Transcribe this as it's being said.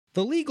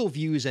The legal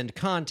views and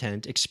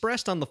content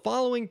expressed on the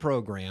following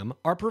program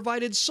are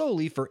provided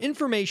solely for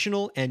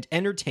informational and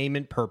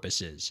entertainment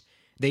purposes.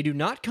 They do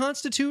not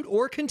constitute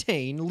or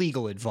contain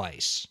legal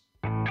advice.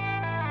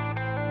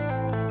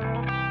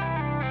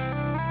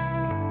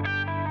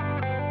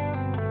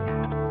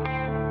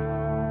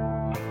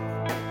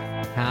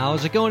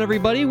 How's it going,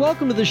 everybody?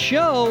 Welcome to the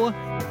show.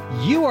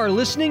 You are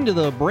listening to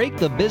the Break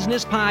the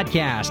Business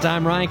podcast.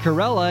 I'm Ryan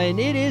Carella, and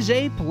it is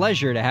a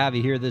pleasure to have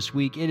you here this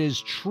week. It is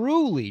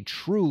truly,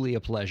 truly a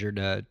pleasure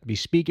to be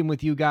speaking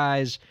with you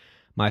guys.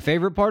 My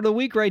favorite part of the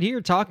week right here,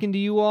 talking to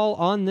you all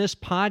on this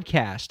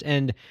podcast.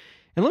 And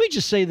let me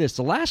just say this,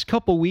 the last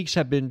couple weeks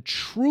have been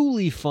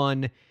truly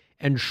fun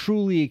and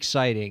truly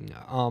exciting.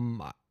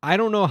 I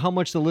don't know how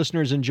much the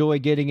listeners enjoy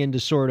getting into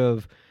sort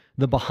of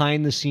the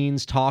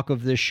behind-the-scenes talk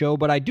of this show,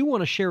 but I do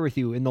want to share with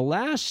you, in the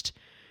last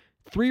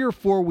 3 or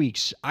 4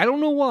 weeks, I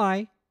don't know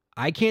why,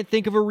 I can't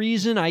think of a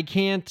reason, I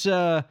can't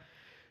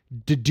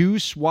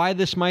deduce why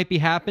this might be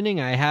happening,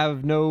 I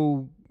have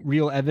no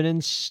real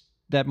evidence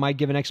that might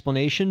give an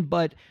explanation,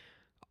 but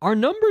our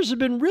numbers have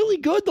been really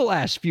good the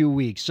last few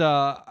weeks.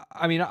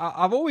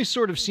 I've always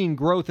sort of seen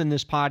growth in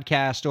this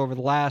podcast over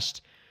the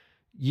last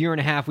year and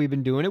a half we've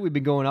been doing it. We've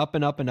been going up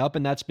and up and up,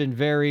 and that's been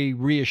very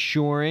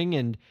reassuring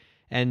and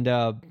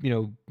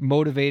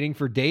motivating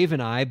for Dave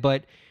and I.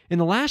 But in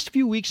the last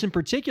few weeks in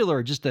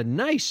particular, just a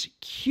nice,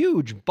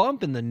 huge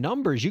bump in the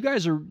numbers. You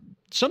guys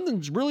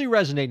something's really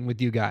resonating with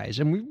you guys,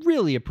 and we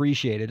really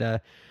appreciate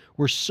it.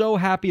 We're so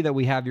happy that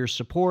we have your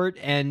support,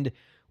 and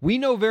we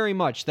know very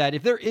much that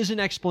if there is an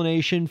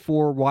explanation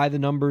for why the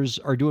numbers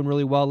are doing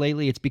really well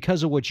lately, it's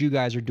because of what you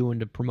guys are doing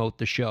to promote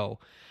the show.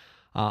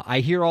 I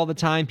hear all the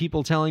time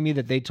people telling me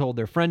that they told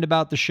their friend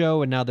about the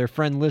show, and now their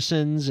friend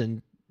listens,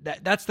 and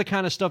that's the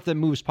kind of stuff that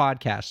moves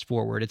podcasts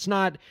forward. It's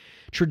not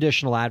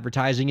traditional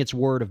advertising, it's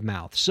word of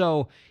mouth.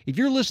 So if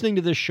you're listening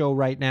to this show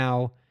right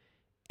now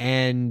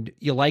and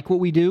you like what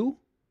we do,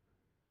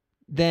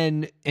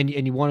 then and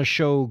you want to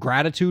show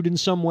gratitude in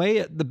some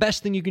way, the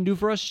best thing you can do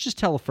for us is just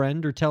tell a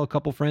friend or tell a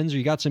couple friends, or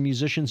you got some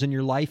musicians in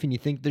your life and you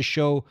think this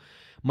show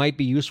might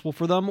be useful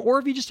for them, or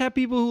if you just have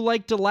people who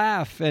like to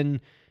laugh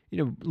and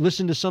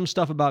listen to some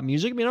stuff about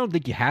music. I mean, I don't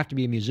think you have to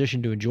be a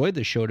musician to enjoy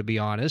this show, to be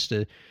honest.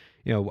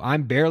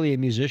 I'm barely a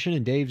musician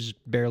and Dave's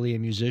barely a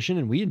musician,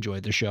 and we enjoy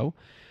the show.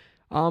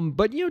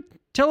 But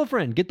tell a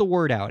friend, get the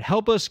word out.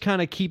 Help us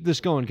kind of keep this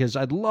going, because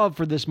I'd love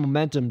for this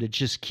momentum to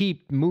just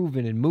keep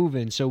moving and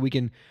moving so we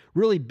can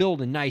really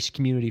build a nice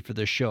community for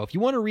this show. If you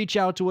want to reach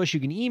out to us, you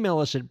can email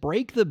us at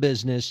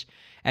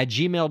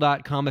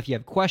breakthebusiness@gmail.com. If you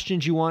have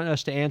questions you want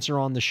us to answer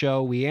on the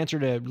show, we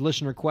answered a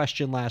listener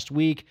question last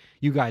week.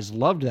 You guys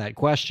loved that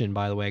question,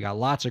 by the way. I got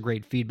lots of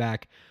great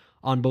feedback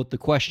on both the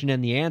question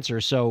and the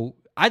answer. So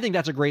I think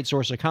that's a great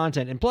source of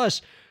content. And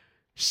plus,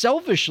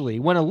 selfishly,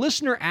 when a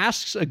listener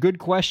asks a good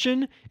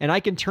question and I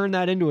can turn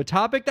that into a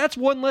topic, that's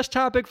one less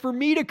topic for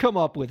me to come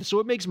up with. So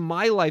it makes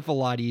my life a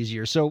lot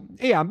easier. So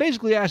yeah, I'm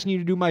basically asking you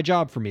to do my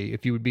job for me,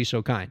 if you would be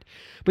so kind.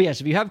 But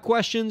yes, if you have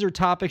questions or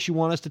topics you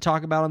want us to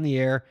talk about on the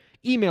air,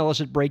 email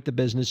us at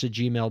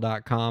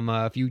breakthebusiness@gmail.com.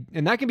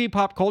 And that can be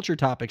pop culture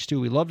topics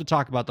too. We love to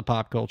talk about the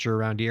pop culture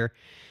around here.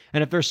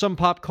 And if there's some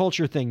pop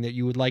culture thing that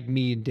you would like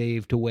me and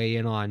Dave to weigh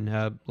in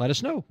on, let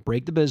us know.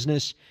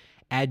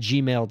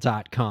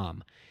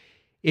 breakthebusiness@gmail.com.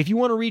 If you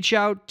want to reach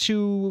out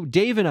to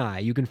Dave and I,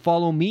 you can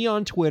follow me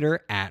on Twitter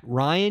at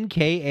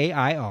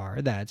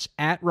RyanKAIR. That's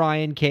at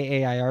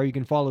RyanKAIR. You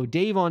can follow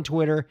Dave on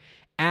Twitter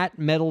at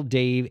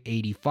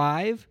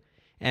MetalDave85.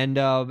 And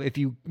if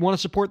you want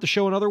to support the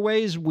show in other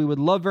ways, we would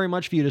love very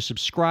much for you to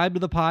subscribe to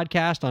the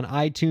podcast on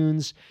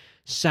iTunes,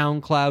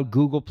 SoundCloud,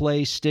 Google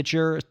Play,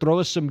 Stitcher. Throw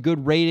us some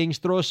good ratings,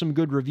 throw us some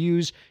good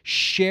reviews,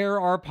 share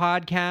our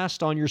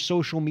podcast on your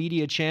social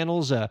media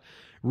channels,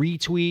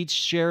 retweets,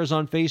 shares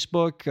on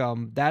Facebook.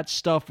 That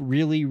stuff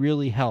really,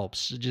 really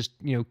helps. Just,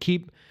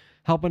 keep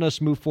helping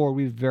us move forward.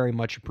 We very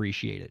much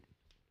appreciate it.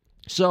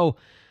 So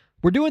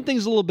we're doing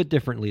things a little bit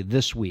differently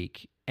this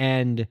week,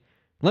 and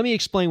let me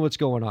explain what's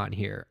going on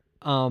here.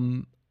 I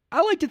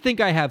like to think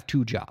I have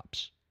two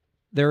jobs.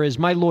 There is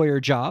my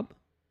lawyer job,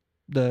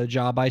 the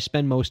job I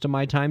spend most of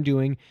my time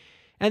doing,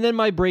 and then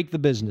my break the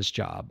business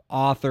job,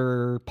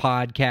 author,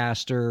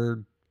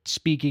 podcaster,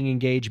 speaking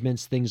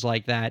engagements, things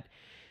like that.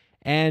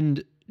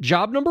 And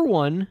job number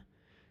one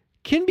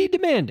can be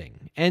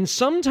demanding. And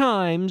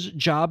sometimes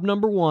job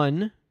number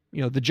one,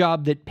 the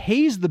job that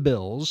pays the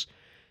bills,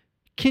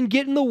 can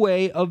get in the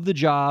way of the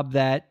job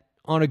that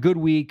on a good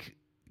week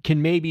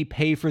can maybe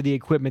pay for the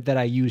equipment that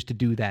I use to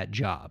do that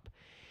job.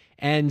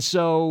 And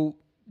so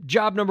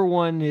job number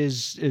one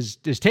is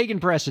taking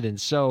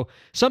precedence. So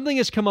something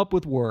has come up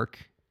with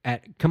work,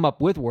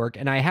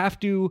 and I have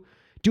to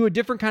do a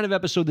different kind of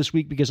episode this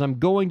week because I'm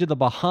going to the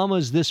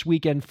Bahamas this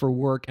weekend for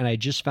work, and I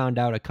just found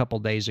out a couple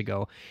days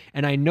ago.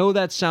 And I know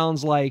that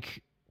sounds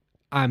like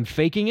I'm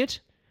faking it,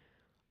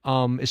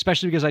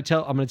 especially because I'm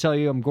going to tell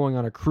you I'm going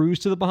on a cruise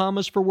to the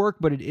Bahamas for work,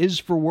 but it is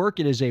for work.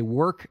 It is a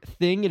work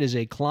thing. It is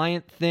a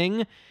client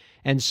thing.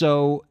 And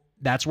so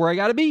that's where I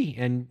got to be.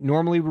 And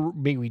normally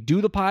we do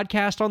the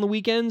podcast on the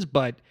weekends,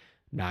 but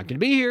not going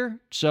to be here.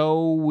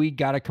 So we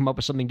got to come up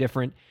with something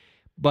different.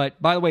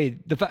 But by the way,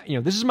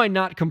 this is my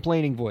not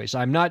complaining voice.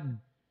 I'm not,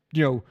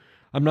 oh,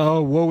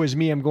 woe is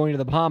me, I'm going to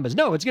the Bahamas.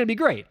 No, it's going to be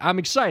great. I'm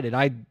excited.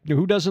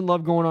 Who doesn't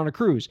love going on a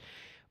cruise?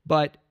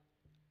 But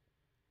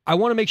I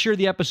want to make sure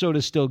the episode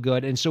is still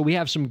good. And so we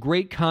have some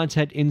great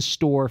content in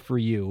store for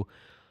you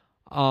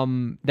that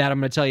I'm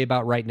going to tell you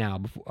about right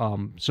now.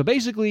 So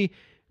basically,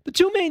 the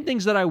two main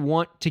things that I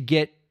want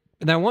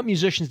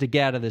musicians to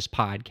get out of this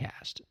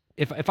podcast,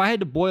 if I had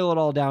to boil it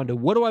all down to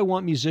what do I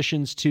want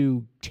musicians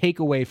to take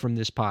away from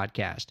this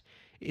podcast,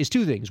 is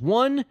two things.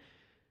 One,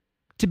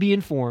 to be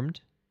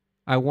informed.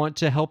 I want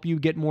to help you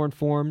get more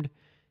informed,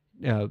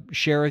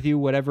 share with you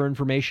whatever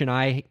information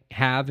I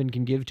have and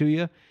can give to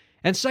you.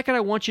 And second, I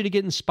want you to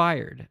get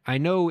inspired. I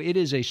know it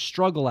is a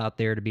struggle out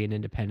there to be an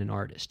independent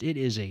artist. It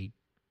is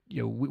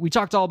we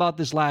talked all about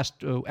this last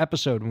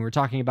episode when we were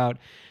talking about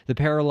the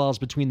parallels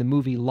between the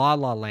movie La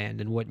La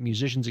Land and what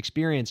musicians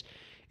experience.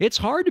 It's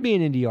hard to be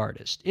an indie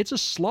artist. It's a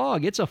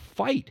slog. It's a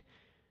fight.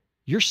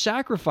 You're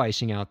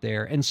sacrificing out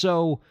there. And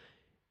so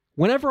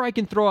whenever I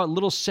can throw out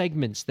little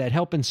segments that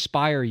help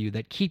inspire you,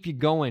 that keep you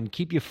going,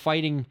 keep you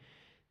fighting,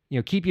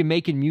 keep you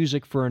making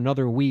music for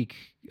another week,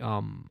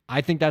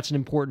 I think that's an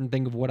important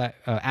thing of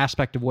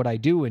aspect of what I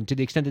do. And to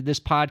the extent that this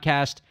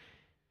podcast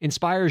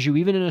inspires you,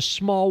 even in a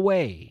small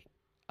way,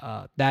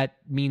 that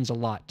means a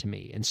lot to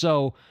me. And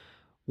so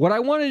what I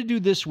wanted to do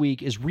this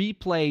week is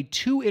replay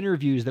two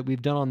interviews that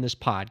we've done on this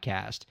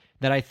podcast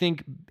that I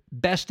think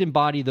best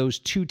embody those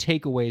two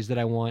takeaways that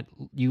I want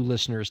you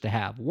listeners to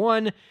have.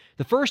 One,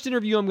 the first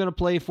interview I'm going to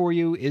play for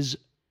you is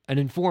an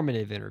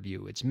informative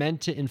interview. It's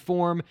meant to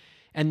inform.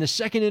 And the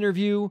second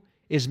interview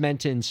is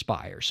meant to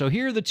inspire. So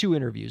here are the two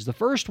interviews. The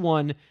first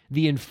one,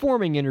 the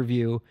informing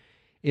interview,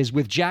 is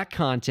with Jack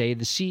Conte,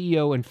 the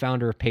CEO and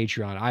founder of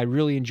Patreon. I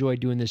really enjoyed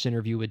doing this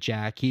interview with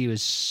Jack. He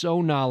was so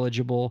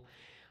knowledgeable,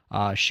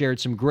 shared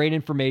some great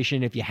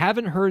information. If you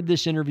haven't heard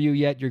this interview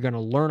yet, you're going to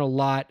learn a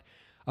lot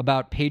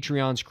about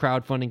Patreon's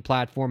crowdfunding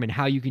platform and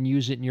how you can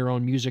use it in your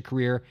own music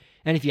career.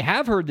 And if you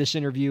have heard this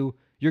interview,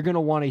 you're going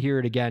to want to hear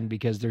it again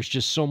because there's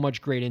just so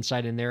much great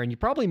insight in there, and you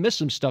probably missed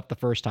some stuff the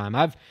first time.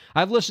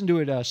 I've listened to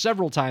it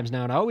several times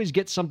now, and I always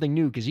get something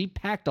new because he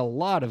packed a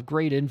lot of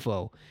great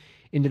info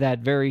into that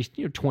very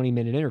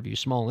 20-minute interview,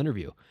 small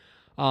interview.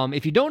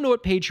 If you don't know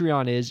what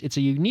Patreon is, it's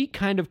a unique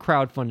kind of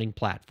crowdfunding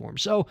platform.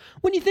 So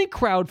when you think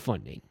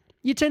crowdfunding,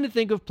 you tend to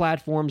think of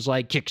platforms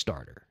like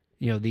Kickstarter,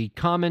 the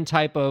common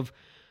type of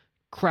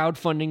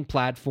crowdfunding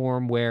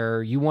platform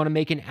where you want to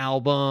make an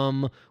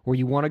album or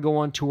you want to go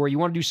on tour, you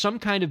want to do some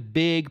kind of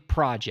big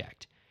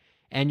project,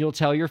 and you'll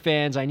tell your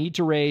fans, I need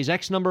to raise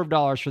X number of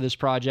dollars for this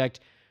project.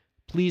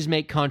 Please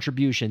make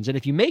contributions. And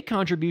if you make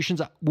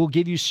contributions, we'll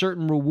give you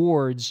certain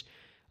rewards,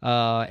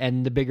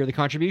 and the bigger the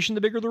contribution,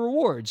 the bigger the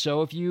reward.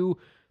 So if you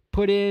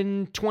put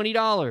in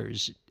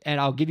 $20,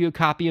 and I'll give you a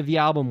copy of the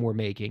album we're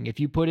making. If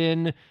you put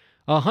in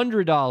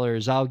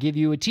 $100, I'll give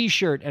you a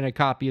t-shirt and a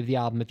copy of the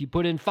album. If you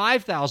put in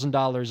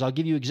 $5,000, I'll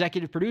give you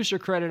executive producer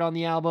credit on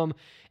the album,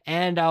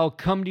 and I'll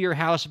come to your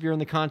house if you're in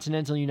the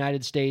continental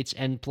United States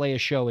and play a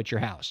show at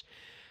your house.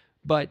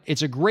 But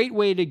it's a great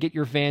way to get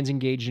your fans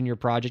engaged in your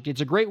project.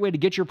 It's a great way to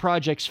get your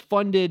projects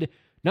funded,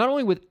 not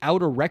only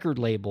without a record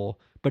label,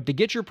 but to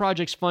get your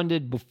projects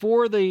funded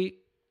before the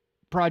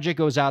project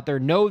goes out there.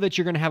 Know that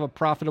you're going to have a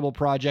profitable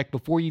project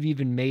before you've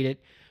even made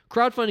it.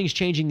 Crowdfunding is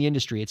changing the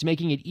industry. It's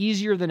making it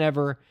easier than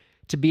ever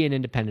to be an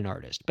independent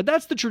artist. But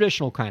that's the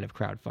traditional kind of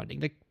crowdfunding.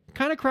 The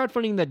kind of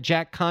crowdfunding that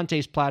Jack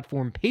Conte's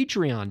platform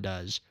Patreon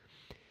does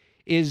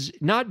is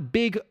not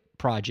big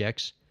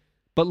projects,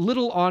 but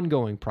little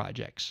ongoing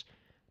projects.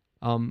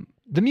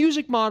 The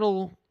music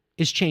model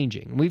is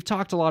changing. We've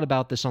talked a lot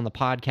about this on the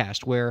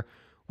podcast, where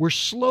we're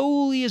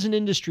slowly as an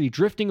industry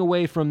drifting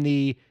away from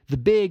the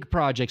big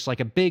projects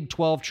like a big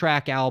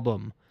 12-track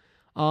album,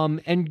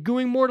 and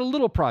going more to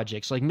little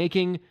projects like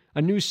making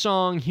a new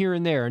song here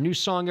and there, a new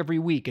song every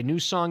week, a new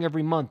song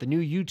every month, a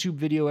new YouTube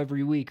video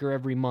every week or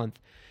every month.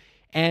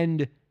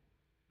 And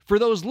for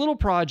those little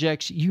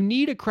projects, you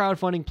need a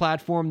crowdfunding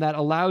platform that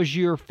allows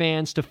your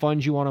fans to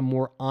fund you on a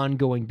more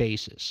ongoing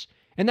basis.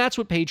 And that's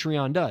what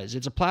Patreon does.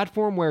 It's a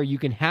platform where you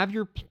can have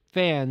your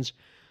fans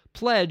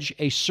pledge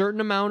a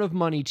certain amount of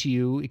money to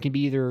you. It can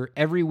be either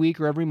every week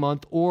or every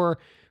month or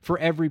for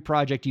every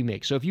project you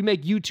make. So if you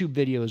make YouTube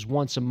videos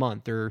once a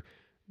month or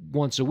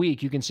once a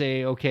week, you can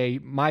say, okay,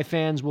 my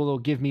fans will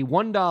give me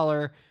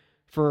 $1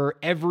 for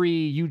every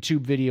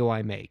YouTube video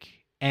I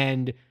make.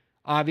 And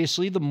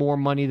obviously, the more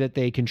money that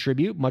they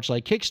contribute, much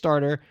like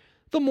Kickstarter,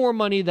 the more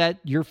money that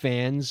your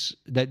fans,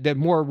 that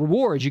more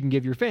rewards you can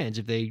give your fans.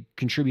 If they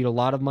contribute a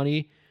lot of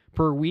money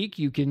per week,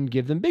 you can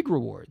give them big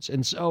rewards.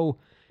 And so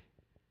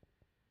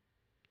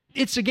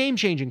it's a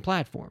game-changing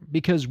platform,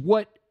 because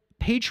what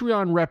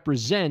Patreon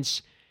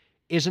represents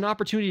is an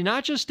opportunity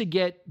not just to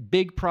get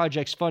big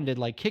projects funded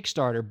like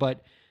Kickstarter,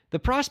 but the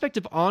prospect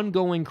of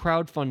ongoing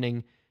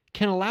crowdfunding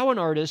can allow an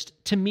artist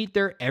to meet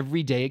their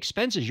everyday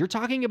expenses. You're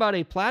talking about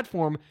a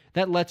platform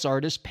that lets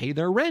artists pay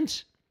their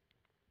rent.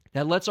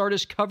 that lets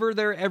artists cover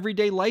their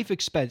everyday life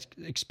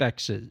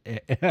expenses,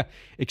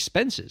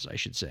 I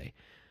should say.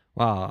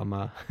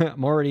 Wow,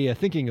 I'm already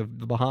thinking of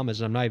the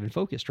Bahamas, and I'm not even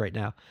focused right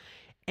now.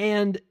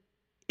 And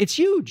it's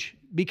huge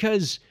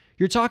because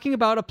you're talking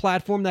about a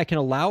platform that can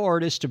allow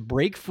artists to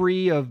break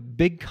free of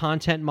big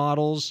content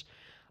models,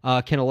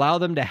 can allow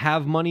them to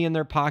have money in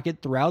their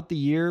pocket throughout the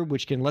year,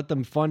 which can let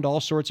them fund all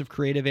sorts of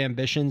creative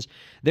ambitions.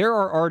 There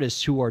are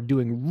artists who are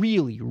doing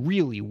really,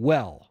 really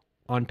well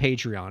on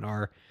Patreon,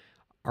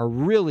 are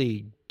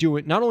really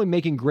doing, not only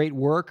making great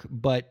work,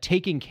 but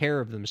taking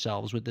care of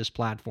themselves with this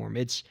platform.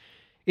 It's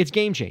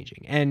game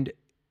changing. And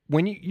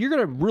when you're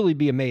going to really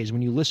be amazed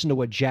when you listen to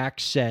what Jack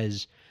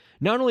says,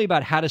 not only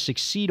about how to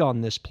succeed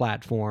on this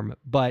platform,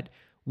 but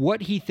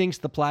what he thinks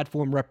the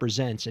platform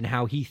represents and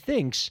how he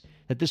thinks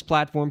that this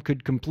platform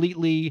could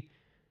completely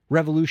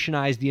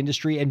revolutionize the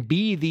industry and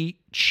be the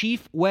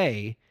chief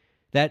way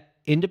that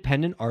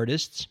independent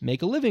artists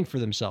make a living for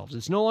themselves.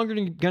 It's no longer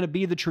going to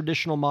be the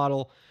traditional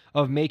model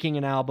of making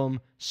an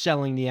album,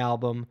 selling the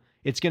album.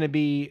 It's going to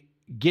be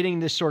getting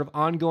this sort of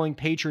ongoing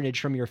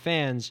patronage from your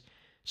fans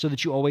so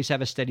that you always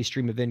have a steady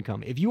stream of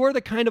income. If you are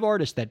the kind of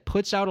artist that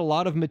puts out a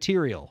lot of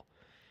material,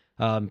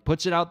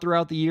 puts it out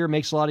throughout the year,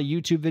 makes a lot of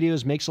YouTube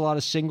videos, makes a lot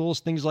of singles,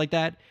 things like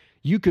that,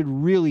 you could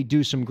really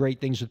do some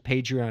great things with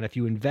Patreon if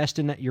you invest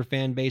in your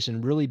fan base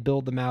and really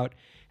build them out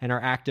and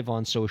are active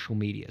on social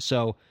media.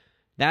 So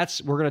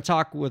we're going to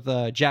talk with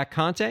Jack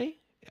Conte,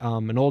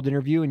 an old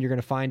interview, and you're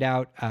going to find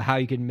out how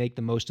you can make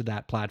the most of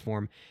that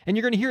platform. And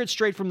you're going to hear it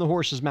straight from the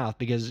horse's mouth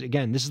because,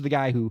 again, this is the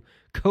guy who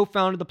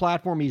co-founded the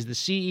platform. He's the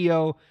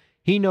CEO.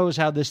 He knows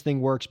how this thing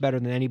works better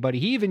than anybody.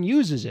 He even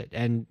uses it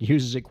and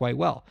uses it quite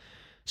well.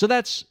 So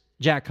that's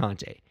Jack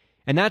Conte.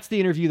 And that's the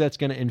interview that's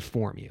going to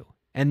inform you.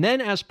 And then,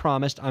 as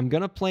promised, I'm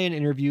going to play an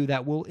interview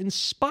that will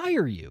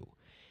inspire you.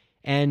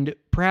 And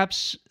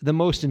perhaps the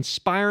most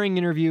inspiring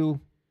interview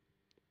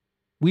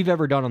we've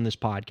ever done on this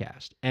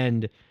podcast.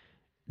 And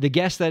the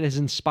guest that has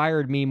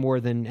inspired me more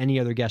than any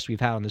other guest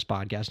we've had on this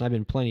podcast, and I've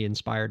been plenty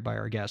inspired by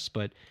our guests,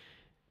 but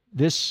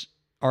this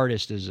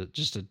artist is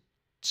just a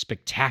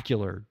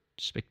spectacular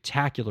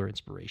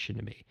inspiration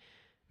to me.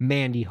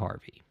 Mandy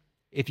Harvey.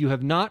 If you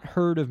have not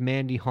heard of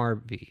Mandy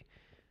Harvey,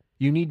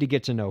 you need to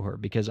get to know her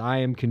because I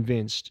am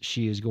convinced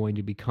she is going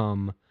to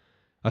become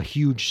a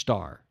huge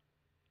star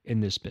in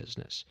this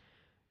business.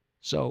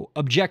 So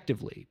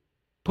objectively,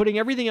 putting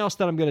everything else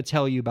that I'm going to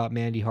tell you about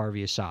Mandy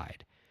Harvey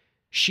aside,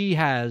 she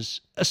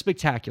has a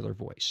spectacular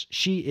voice.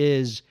 She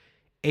is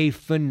a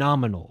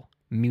phenomenal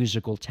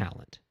musical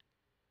talent,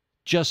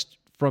 just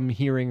from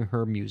hearing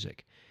her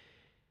music.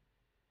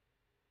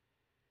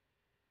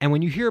 And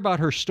when you hear about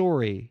her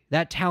story,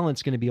 that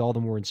talent's going to be all the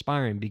more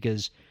inspiring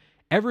because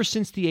ever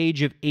since the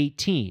age of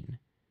 18,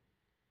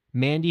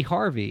 Mandy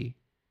Harvey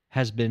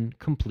has been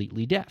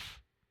completely deaf.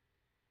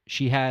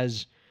 She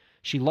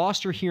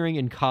lost her hearing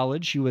in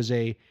college. She was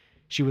a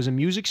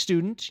music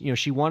student.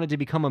 She wanted to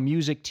become a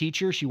music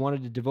teacher. She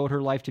wanted to devote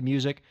her life to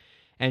music.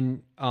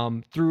 And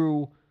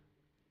through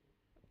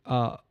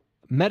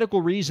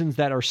medical reasons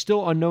that are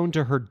still unknown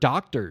to her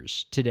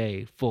doctors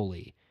today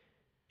fully,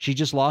 she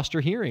just lost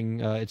her hearing.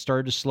 It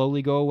started to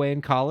slowly go away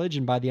in college,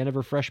 and by the end of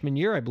her freshman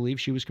year, I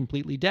believe she was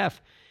completely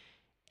deaf.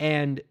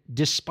 And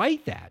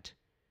despite that,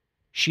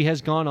 she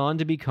has gone on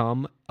to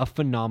become a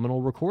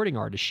phenomenal recording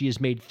artist. She has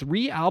made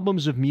 3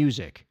 albums of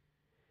music,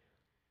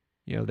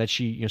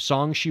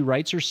 songs she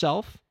writes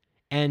herself.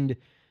 And,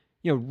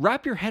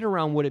 wrap your head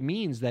around what it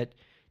means that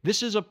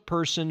this is a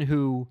person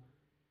who,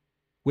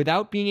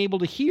 without being able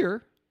to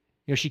hear,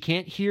 she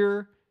can't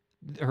hear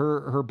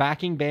her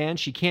backing band,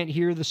 she can't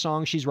hear the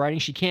song she's writing,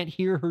 she can't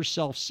hear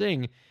herself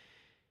sing,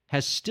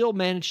 has still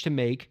managed to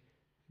make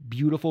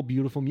beautiful,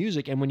 beautiful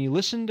music. And when you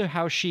listen to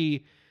how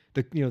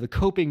the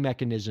coping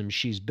mechanisms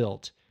she's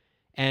built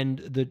and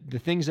the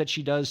things that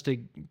she does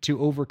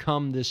to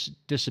overcome this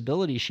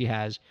disability she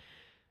has,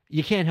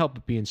 you can't help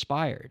but be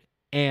inspired.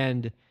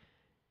 And,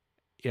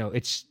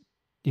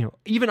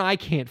 even I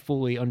can't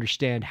fully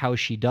understand how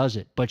she does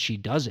it, but she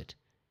does it.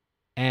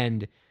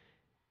 And,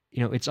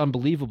 it's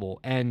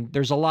unbelievable. And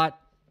there's a lot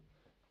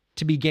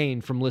to be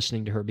gained from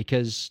listening to her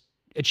because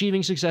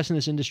achieving success in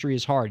this industry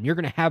is hard. And you're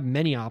going to have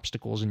many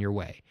obstacles in your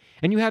way.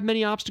 And you have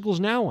many obstacles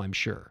now, I'm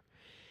sure.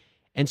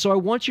 And so I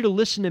want you to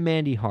listen to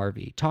Mandy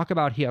Harvey talk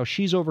about how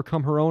she's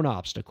overcome her own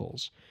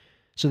obstacles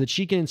so that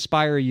she can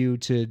inspire you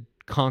to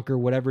conquer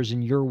whatever's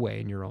in your way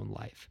in your own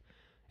life.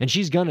 And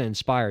she's going to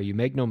inspire you,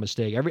 make no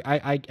mistake.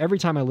 Every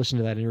time I listen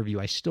to that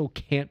interview, I still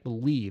can't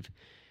believe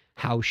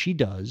how she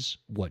does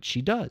what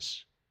she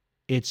does.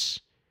 It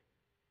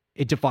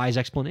defies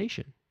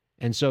explanation.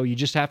 And so you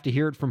just have to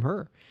hear it from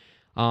her.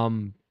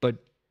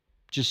 But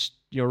just,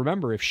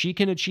 remember, if she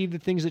can achieve the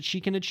things that she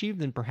can achieve,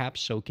 then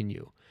perhaps so can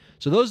you.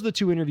 So those are the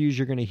 2 interviews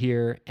you're going to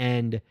hear.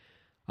 And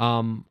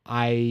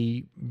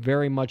I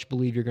very much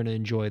believe you're going to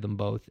enjoy them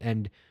both.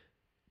 And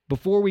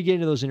before we get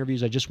into those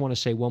interviews, I just want to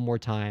say one more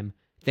time,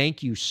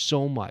 thank you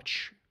so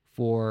much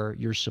for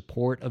your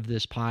support of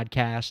this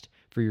podcast,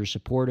 for your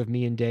support of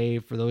me and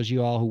Dave, for those of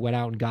you all who went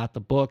out and got the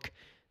book.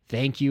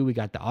 thank you. We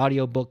got the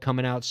audiobook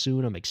coming out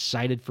soon. I'm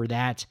excited for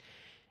that.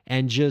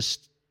 And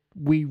just,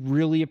 we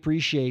really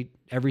appreciate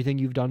everything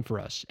you've done for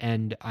us.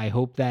 And I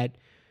hope that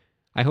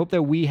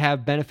we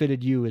have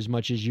benefited you as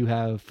much as you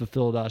have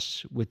fulfilled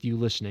us with you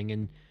listening.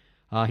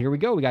 And here we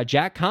go. We got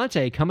Jack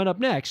Conte coming up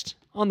next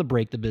on the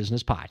Break the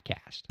Business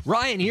podcast.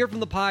 Ryan here from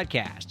the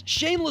podcast.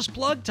 Shameless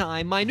plug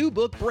time. My new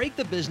book, Break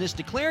the Business,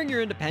 Declaring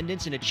Your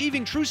Independence and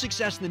Achieving True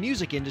Success in the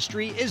Music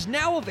Industry, is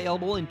now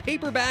available in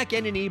paperback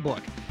and an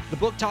ebook. The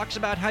book talks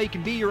about how you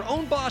can be your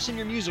own boss in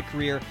your music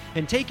career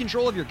and take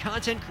control of your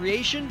content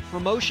creation,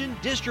 promotion,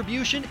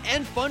 distribution,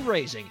 and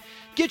fundraising.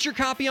 Get your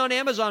copy on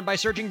Amazon by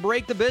searching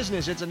Break the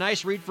Business. It's a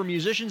nice read for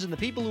musicians and the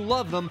people who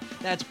love them.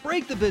 That's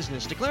Break the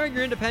Business, Declaring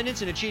Your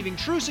Independence and Achieving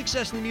True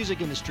Success in the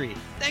Music Industry.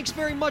 Thanks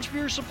very much for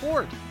your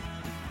support.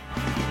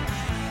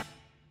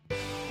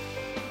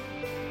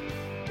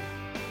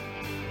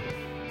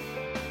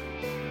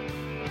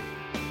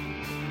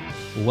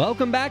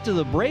 Welcome back to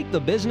the Break the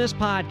Business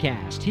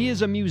podcast. He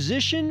is a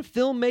musician,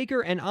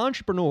 filmmaker, and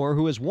entrepreneur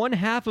who is one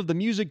half of the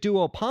music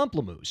duo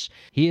Pomplamoose.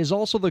 He is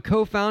also the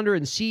co-founder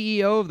and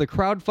CEO of the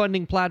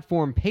crowdfunding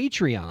platform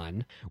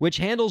Patreon, which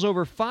handles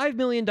over $5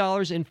 million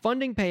in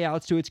funding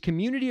payouts to its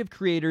community of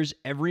creators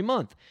every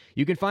month.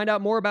 You can find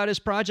out more about his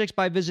projects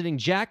by visiting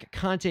Jack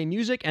Conte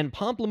Music and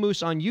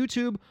Pomplamoose on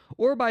YouTube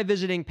or by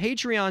visiting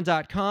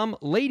patreon.com.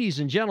 Ladies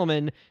and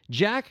gentlemen,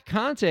 Jack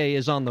Conte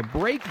is on the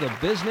Break the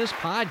Business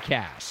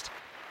podcast.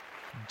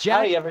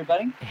 Jack, hi,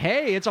 everybody.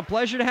 Hey, it's a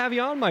pleasure to have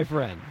you on, my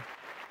friend.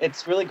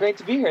 It's really great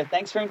to be here.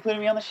 Thanks for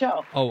including me on the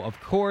show. Oh, of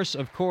course,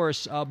 of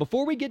course.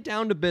 Before we get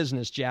down to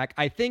business, Jack,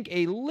 I think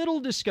a little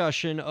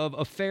discussion of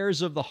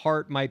affairs of the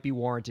heart might be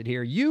warranted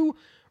here. You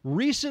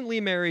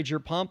recently married your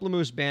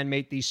Pomplamoose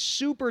bandmate, the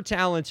super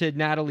talented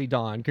Natalie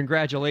Dawn.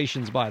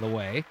 Congratulations, by the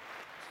way.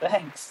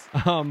 Thanks.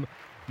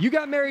 You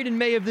got married in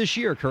May of this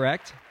year,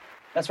 correct?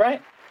 That's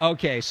right.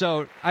 Okay,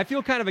 so I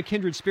feel kind of a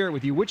kindred spirit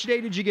with you. Which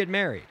day did you get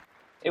married?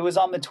 It was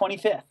on the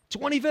 25th.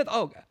 25th?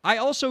 Oh, I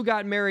also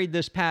got married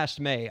this past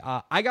May.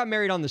 I got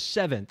married on the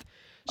 7th.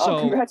 So,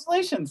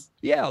 congratulations.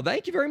 Yeah,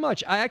 thank you very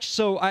much. I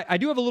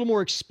do have a little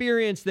more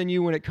experience than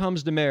you when it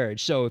comes to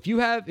marriage. So if you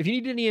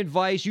need any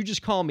advice, you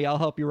just call me. I'll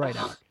help you right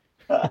out.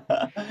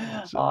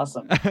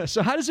 Awesome.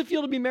 So how does it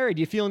feel to be married?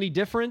 Do you feel any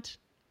different?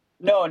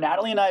 No,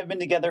 Natalie and I have been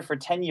together for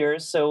 10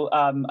 years. So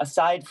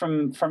aside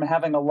from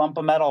having a lump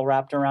of metal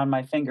wrapped around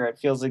my finger, it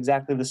feels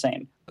exactly the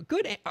same.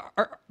 Good.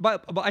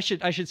 But I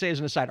should say as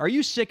an aside, are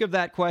you sick of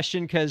that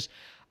question? Because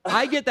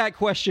I get that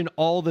question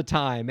all the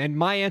time, and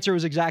my answer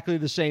was exactly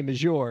the same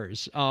as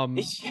yours.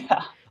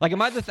 Yeah. Like,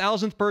 am I the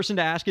 1,000th person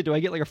to ask it? Do I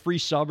get like a free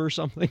sub or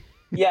something?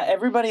 Yeah,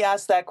 everybody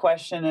asks that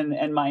question,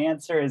 and my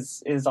answer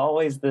is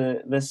always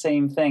the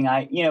same thing.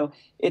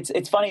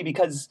 It's funny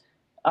because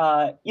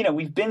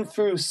we've been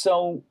through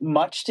so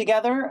much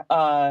together,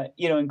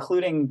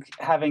 including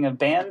having a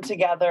band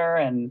together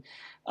and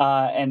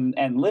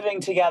living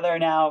together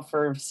now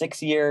for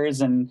 6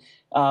 years. And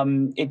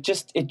it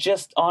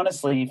just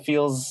honestly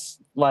feels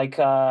like,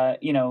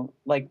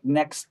 like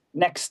next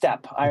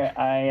step.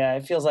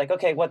 I feels like,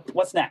 okay,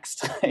 what's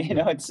next?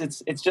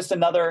 It's just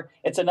another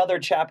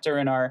chapter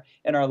in our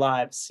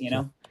lives,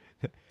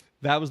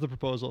 That was the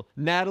proposal.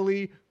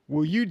 Natalie,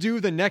 will you do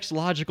the next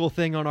logical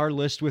thing on our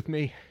list with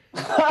me?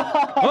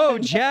 Oh,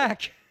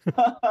 Jack.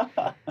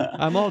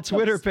 I'm all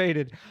Twitter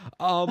pated.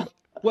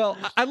 Well,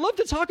 I'd love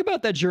to talk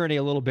about that journey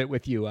a little bit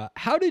with you.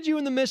 How did you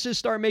and the missus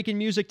start making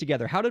music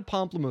together? How did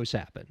Pomplamoose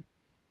happen?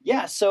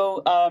 Yeah,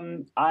 so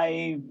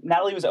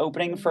Natalie was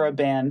opening for a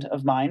band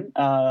of mine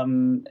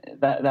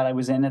that I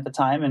was in at the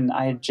time, and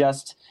I had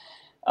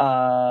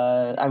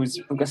I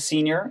was a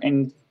senior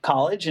in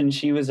college, and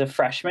she was a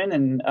freshman,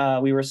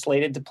 and we were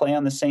slated to play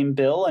on the same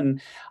bill. And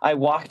I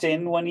walked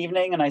in one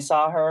evening, and I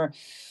saw her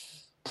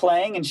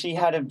playing, and she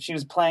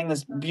was playing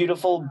this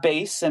beautiful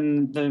bass,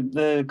 and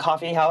the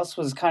coffee house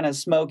was kind of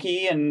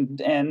smoky, and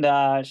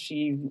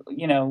she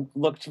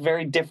looked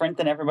very different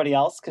than everybody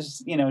else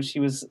because she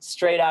was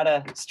straight out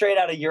of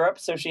Europe,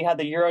 so she had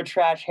the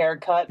Eurotrash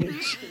haircut,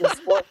 and she was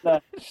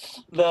sporting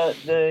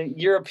the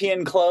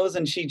European clothes,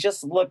 and she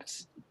just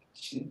looked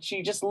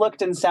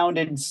and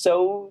sounded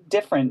so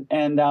different,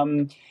 and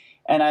I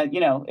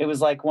it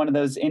was like one of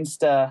those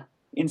insta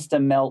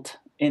melt,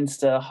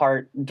 insta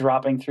heart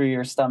dropping through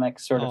your stomach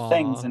sort of Aww.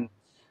 things.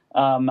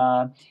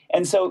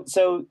 And so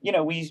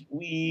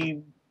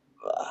it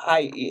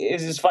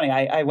was just funny.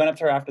 I went up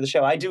to her after the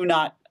show. I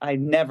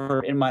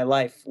never in my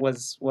life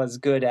was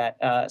good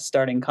at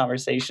starting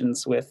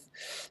conversations with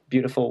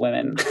beautiful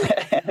women.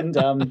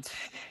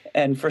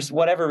 And for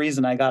whatever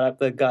reason, I got up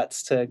the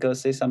guts to go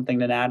say something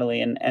to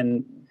Natalie.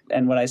 And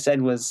what I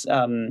said was,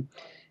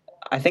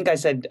 I think I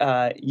said,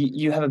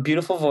 you have a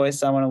beautiful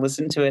voice. I want to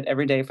listen to it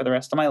every day for the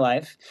rest of my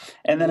life.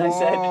 And then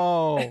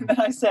Whoa.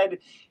 I said,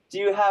 do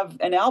you have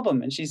an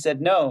album? And she said,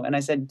 no. And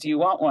I said, do you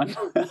want one?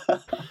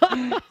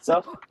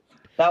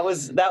 that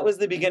was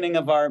the beginning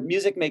of our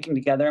music making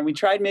together. And we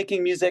tried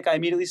making music. I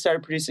immediately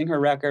started producing her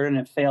record, and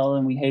it failed,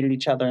 and we hated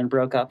each other and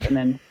broke up. And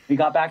then we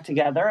got back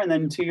together, and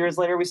then 2 years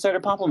later, we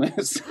started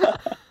Pamplemousse.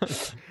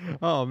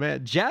 Oh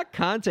man, Jack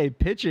Conte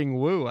pitching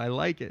woo. I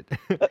like it.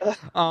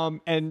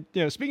 And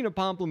speaking of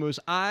Pamplemousse,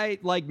 I,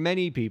 like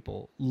many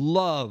people,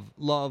 love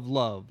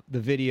the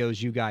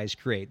videos you guys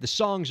create. The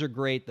songs are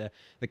great. The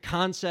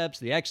concepts,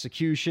 the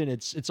execution,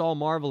 it's all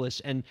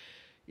marvelous. And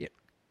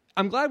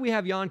I'm glad we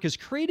have you on, because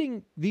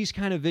creating these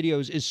kind of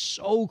videos is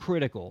so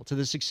critical to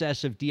the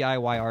success of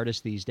DIY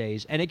artists these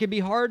days. And it can be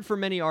hard for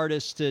many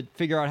artists to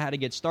figure out how to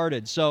get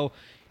started. So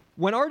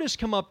when artists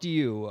come up to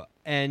you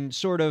and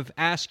sort of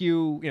ask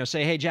you,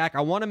 say, hey, Jack, I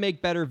want to make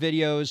better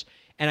videos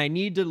and I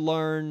need to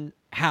learn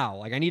how,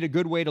 like I need a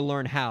good way to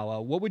learn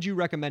how, what would you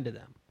recommend to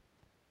them?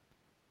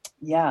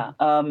 Yeah.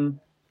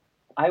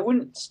 I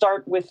wouldn't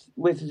start with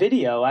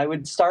video. I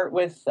would start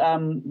with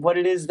what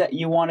it is that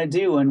you want to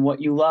do and what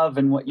you love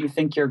and what you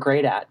think you're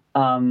great at.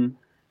 One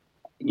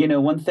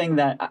thing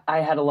that I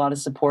had a lot of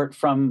support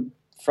from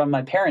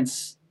my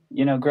parents,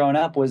 growing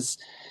up, was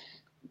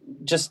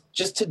just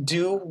to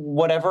do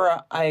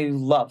whatever I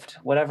loved,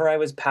 whatever I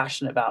was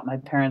passionate about. My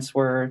parents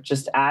were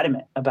just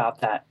adamant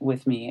about that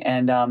with me.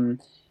 And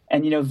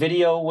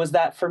video was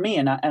that for me,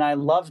 and I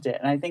loved it.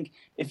 And I think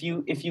if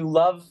you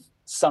love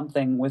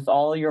something with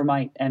all your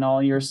might and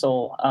all your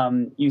soul,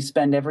 you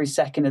spend every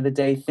second of the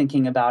day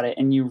thinking about it,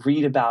 and you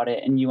read about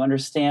it, and you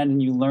understand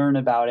and you learn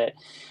about it,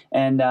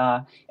 and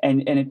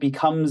it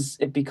becomes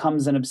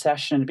an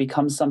obsession. It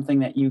becomes something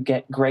that you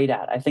get great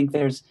at. I think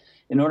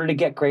in order to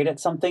get great at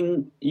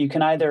something, you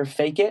can either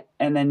fake it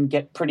and then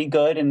get pretty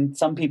good, and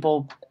some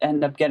people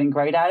end up getting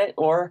great at it,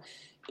 or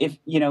if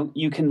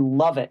you can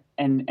love it,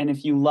 and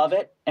if you love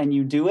it and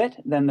you do it,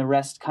 then the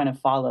rest kind of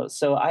follows.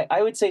 So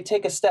I would say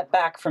take a step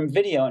back from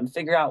video and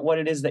figure out what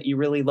it is that you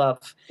really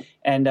love,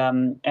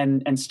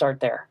 and start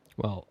there.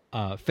 Well,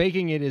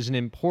 faking it is an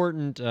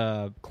important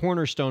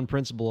cornerstone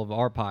principle of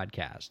our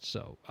podcast,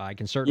 so I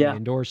can certainly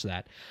endorse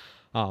that.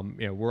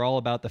 We're all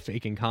about the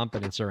faking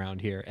competence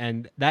around here,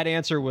 and that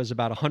answer was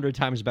about 100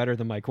 times better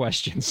than my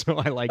question, so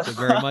I liked it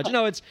very much.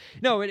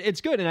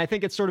 It's good, and I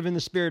think it's sort of in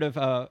the spirit of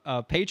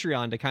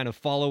Patreon to kind of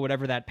follow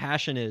whatever that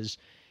passion is,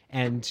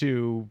 and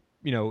to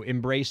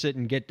embrace it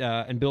and get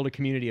and build a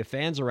community of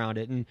fans around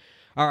it. And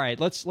all right,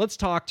 let's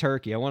talk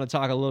turkey. I want to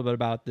talk a little bit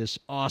about this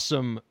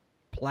awesome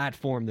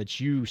platform that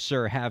you,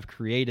 sir, have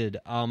created.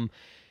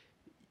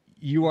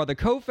 You are the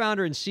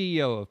co-founder and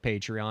CEO of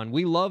Patreon.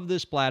 We love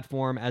this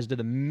platform, as do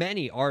the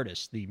many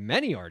artists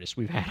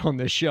we've had on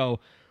this show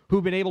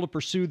who've been able to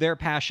pursue their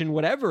passion,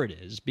 whatever it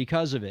is,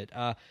 because of it.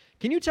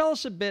 Can you tell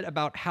us a bit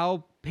about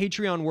how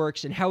Patreon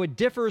works and how it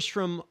differs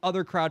from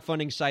other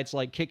crowdfunding sites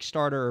like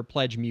Kickstarter or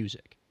Pledge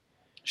Music?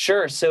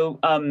 Sure. So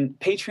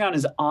Patreon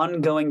is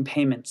ongoing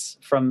payments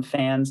from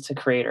fans to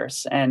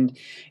creators. And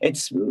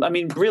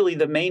really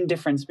the main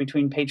difference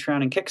between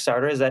Patreon and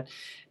Kickstarter is that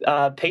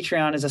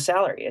Patreon is a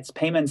salary. It's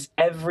payments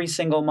every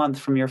single month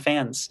from your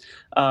fans.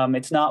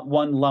 It's not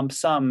one lump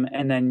sum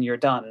and then you're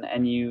done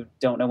and you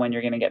don't know when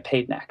you're going to get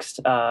paid next.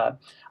 That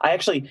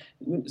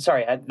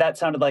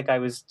sounded like I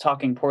was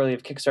talking poorly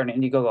of Kickstarter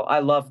and Indiegogo.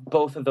 I love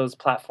both of those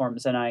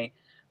platforms, and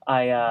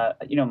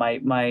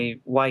my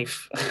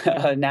wife,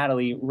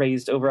 Natalie,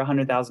 raised over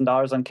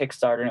 $100,000 on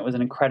Kickstarter, and it was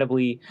an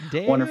incredibly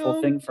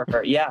wonderful thing for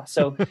her. Yeah.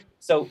 So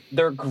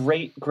they're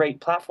great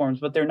platforms,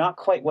 but they're not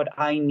quite what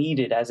I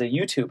needed as a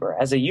YouTuber.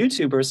 As a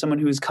YouTuber, someone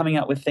who's coming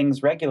out with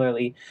things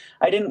regularly,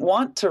 I didn't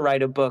want to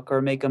write a book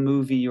or make a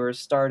movie or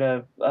start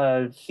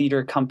a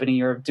theater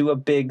company or do a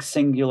big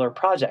singular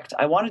project.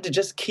 I wanted to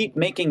just keep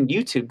making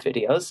YouTube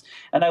videos,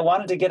 and I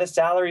wanted to get a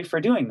salary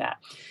for doing that.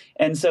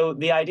 And so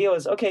the idea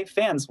was, okay,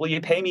 fans, will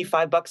you pay me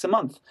 $5 a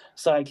month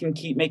so I can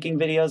keep making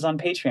videos on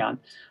Patreon?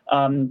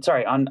 On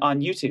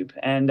YouTube.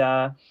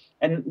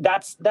 And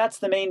that's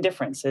the main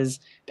difference. Is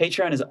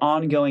Patreon is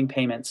ongoing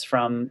payments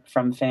from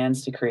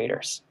fans to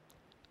creators.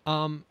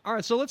 All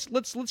right, so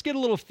let's get a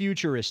little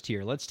futurist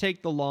here. Let's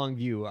take the long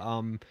view.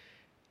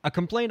 A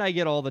complaint I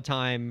get all the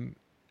time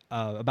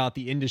about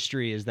the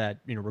industry is that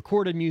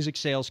recorded music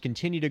sales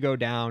continue to go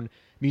down.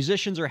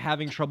 Musicians are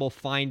having trouble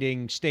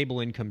finding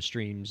stable income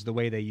streams the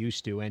way they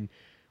used to. And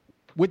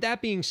with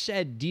that being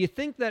said, do you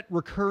think that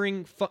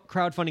recurring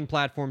crowdfunding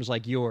platforms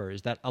like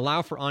yours that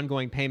allow for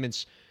ongoing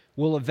payments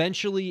will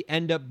eventually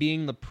end up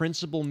being the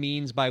principal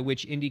means by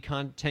which indie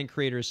content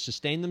creators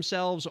sustain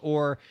themselves?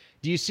 Or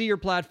do you see your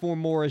platform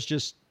more as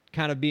just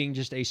kind of being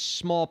just a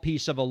small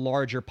piece of a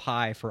larger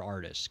pie for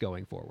artists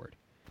going forward?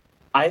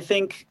 I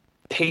think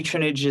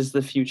patronage is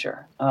the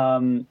future.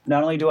 Not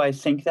only do I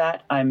think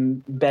that,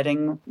 I'm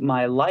betting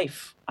my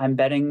life. I'm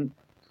betting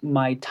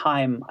my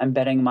time. I'm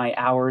betting my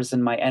hours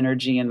and my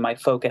energy and my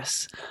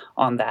focus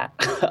on that.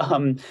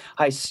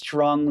 I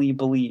strongly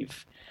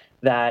believe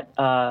that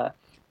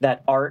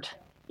that art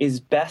is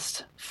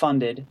best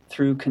funded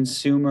through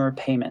consumer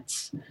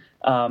payments.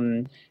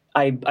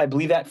 I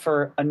believe that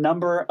for a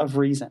number of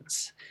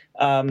reasons.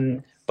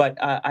 But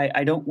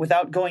I don't,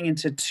 without going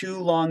into too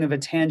long of a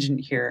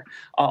tangent here,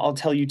 I'll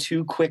tell you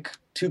two quick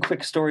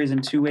stories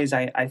and two ways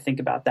I think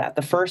about that.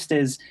 The first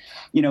is,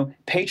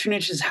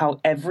 patronage is how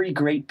every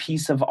great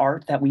piece of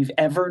art that we've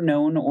ever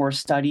known or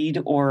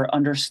studied or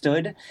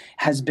understood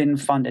has been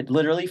funded.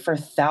 Literally for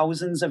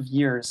thousands of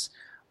years,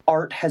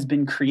 art has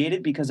been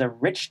created because a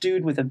rich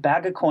dude with a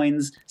bag of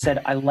coins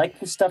said, I like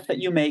the stuff that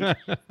you make.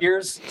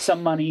 Here's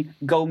some money.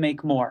 Go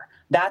make more.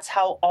 That's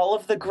how all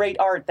of the great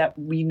art that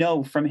we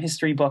know from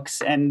history books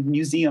and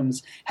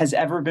museums has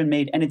ever been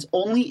made. And it's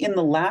only in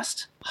the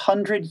last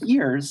 100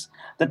 years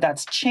that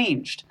that's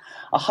changed.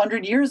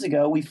 100 years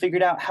ago, we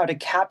figured out how to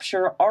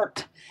capture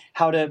art,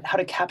 how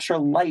to capture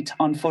light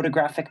on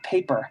photographic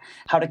paper,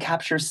 how to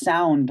capture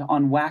sound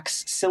on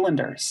wax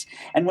cylinders.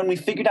 And when we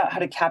figured out how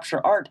to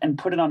capture art and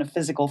put it on a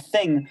physical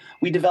thing,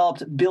 we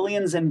developed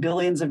billions and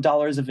billions of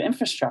dollars of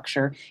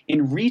infrastructure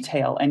in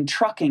retail and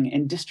trucking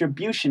and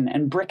distribution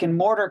and brick and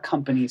mortar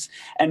companies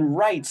and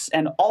rights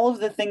and all of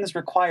the things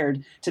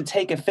required to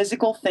take a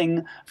physical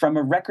thing from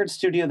a record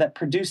studio that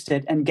produced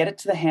it and get it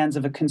to the hands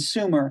of a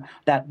consumer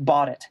that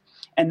bought it.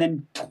 And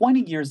then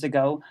 20 years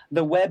ago,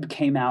 the web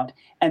came out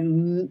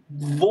and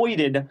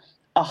voided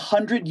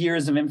 100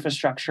 years of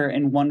infrastructure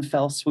in one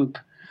fell swoop.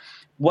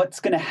 What's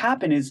going to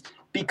happen is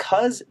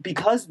because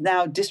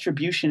now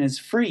distribution is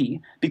free,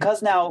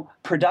 because now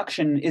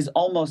production is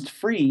almost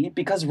free,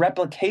 because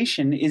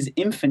replication is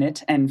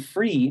infinite and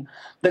free,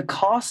 the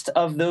cost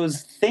of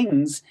those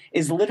things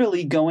is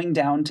literally going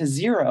down to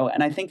zero.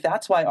 And I think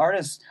that's why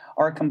artists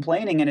are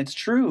complaining, and it's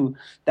true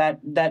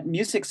that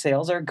music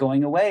sales are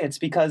going away. It's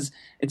because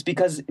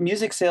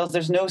music sales,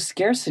 there's no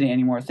scarcity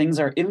anymore. Things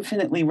are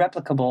infinitely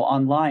replicable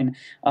online.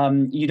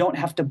 You don't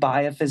have to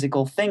buy a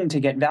physical thing to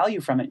get value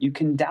from it. You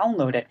can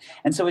download it.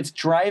 And so it's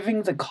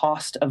driving the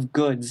cost of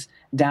goods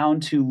down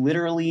to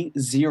literally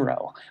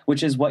zero,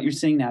 which is what you're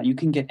seeing now. You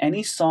can get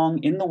any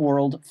song in the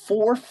world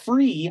for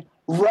free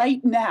right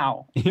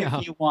now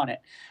if you want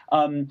it.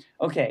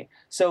 Okay,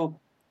 so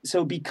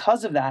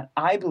because of that,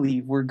 I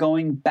believe we're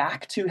going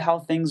back to how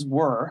things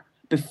were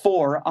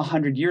before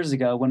 100 years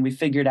ago when we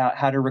figured out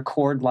how to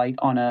record light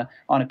on a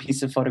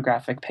piece of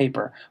photographic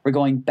paper. We're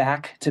going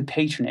back to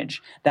patronage.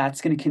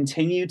 That's going to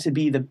continue to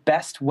be the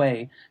best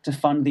way to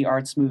fund the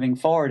arts moving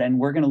forward. And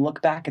we're going to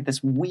look back at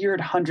this weird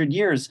 100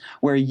 years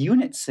where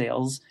unit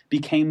sales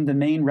became the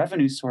main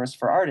revenue source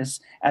for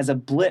artists as a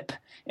blip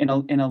in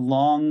a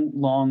long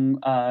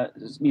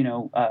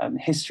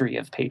history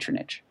of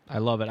patronage. I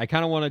love it. I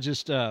kind of want to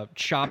just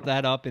chop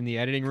that up in the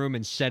editing room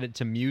and set it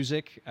to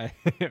music. I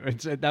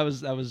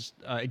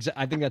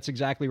think that's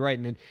exactly right.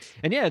 And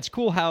yeah, it's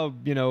cool how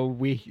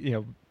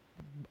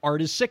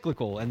art is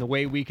cyclical, and the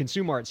way we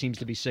consume art seems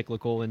to be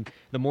cyclical. And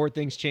the more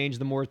things change,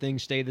 the more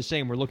things stay the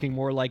same. We're looking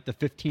more like the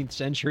 15th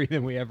century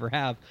than we ever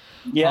have.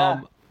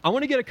 Yeah. I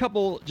want to get a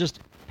couple just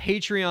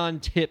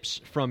Patreon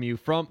tips from you,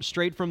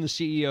 straight from the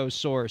CEO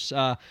source.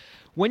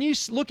 When you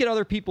look at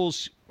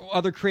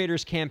other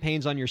creators'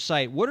 campaigns on your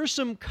site, what are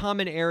some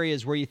common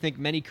areas where you think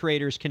many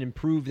creators can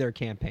improve their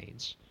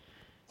campaigns?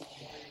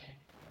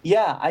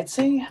 Yeah, I'd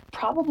say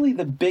probably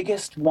the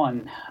biggest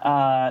one,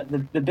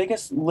 the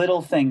biggest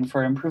little thing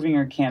for improving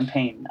your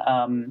campaign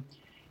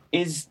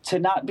is to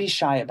not be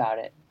shy about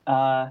it.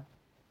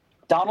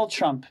 Donald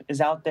Trump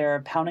is out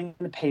there pounding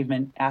the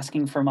pavement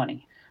asking for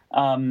money.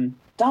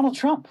 Donald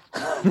Trump.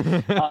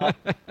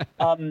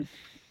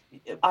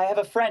 I have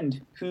a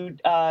friend who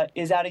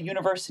is at a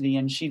university,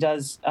 and she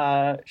does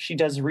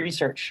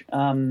research,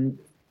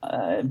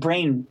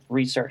 brain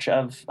research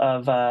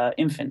of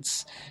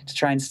infants to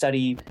try and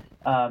study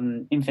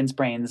infants'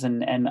 brains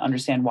and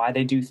understand why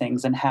they do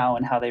things and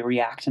how they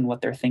react and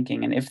what they're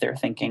thinking and if they're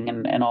thinking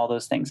and all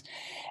those things.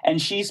 And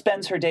she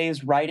spends her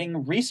days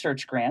writing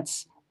research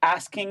grants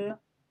asking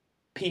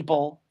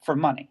people for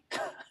money.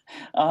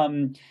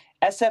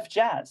 SF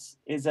Jazz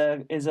is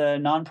a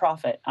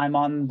nonprofit. I'm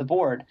on the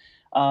board.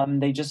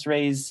 They just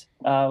raised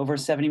over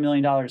 $70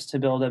 million to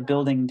build a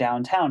building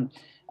downtown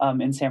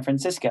in San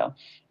Francisco.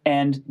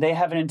 And they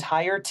have an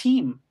entire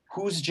team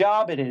whose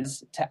job it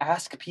is to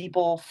ask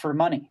people for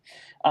money.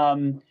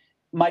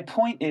 My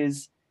point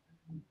is,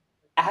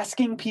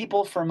 asking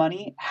people for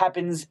money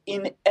happens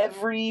in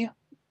every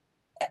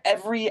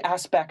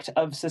aspect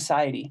of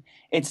society.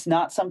 It's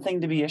not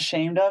something to be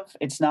ashamed of.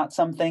 It's not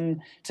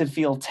something to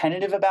feel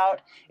tentative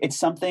about. It's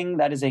something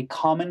that is a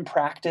common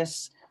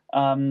practice.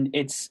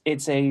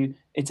 It's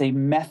a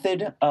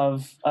method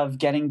of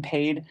getting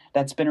paid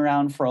that's been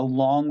around for a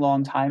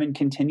long time and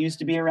continues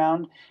to be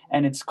around.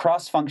 And it's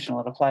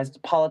cross-functional. It applies to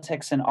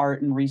politics and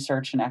art and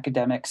research and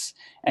academics,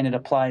 and it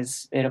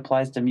applies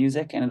to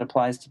music, and it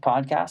applies to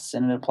podcasts,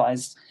 and it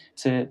applies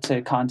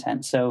to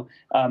content. So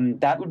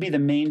that would be the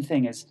main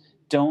thing: is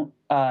don't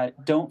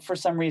for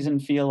some reason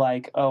feel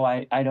like, oh,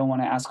 I don't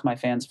want to ask my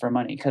fans for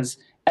money, because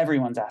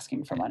everyone's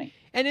asking for money.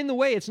 And in the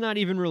way, it's not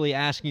even really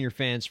asking your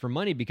fans for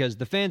money, because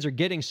the fans are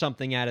getting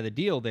something out of the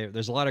deal.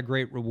 There's a lot of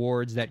great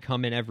rewards that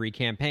come in every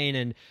campaign.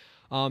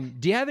 And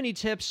do you have any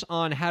tips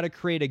on how to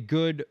create a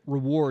good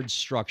reward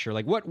structure?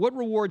 Like what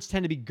rewards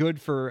tend to be good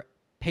for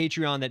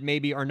Patreon that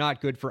maybe are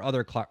not good for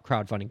other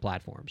crowdfunding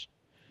platforms?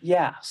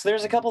 Yeah, so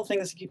there's a couple of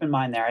things to keep in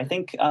mind there. I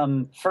think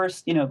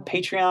first,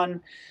 Patreon,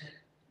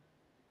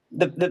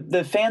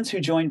 the fans who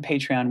join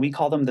Patreon, we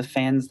call them the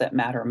fans that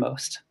matter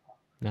most.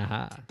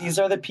 These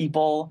are the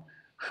people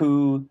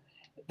who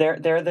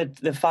they're the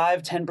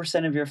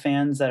 5-10% of your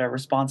fans that are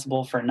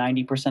responsible for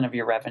 90% of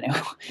your revenue.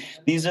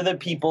 These are the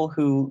people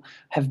who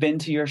have been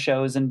to your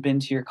shows and been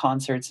to your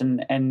concerts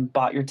and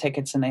bought your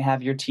tickets, and they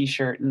have your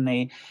T-shirt, and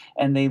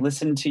they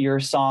listened to your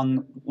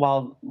song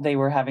while they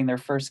were having their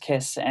first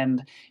kiss,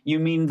 and you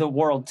mean the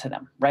world to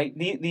them, right?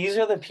 These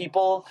are the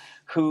people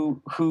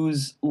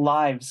whose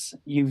lives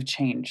you've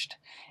changed.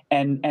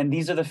 And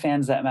these are the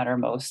fans that matter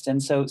most.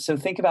 And so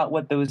think about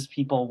what those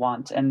people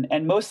want.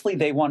 And mostly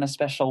they want a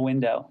special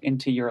window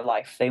into your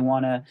life. They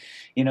want to,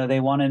 they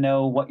want to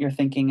know what you're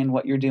thinking and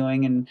what you're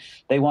doing, and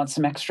they want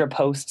some extra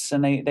posts,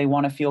 and they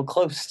want to feel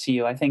close to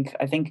you. I think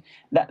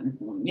that,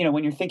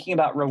 when you're thinking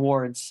about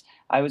rewards,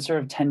 I would sort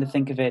of tend to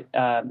think of it,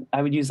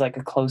 I would use like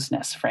a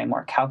closeness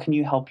framework. How can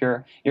you help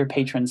your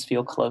patrons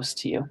feel close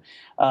to you?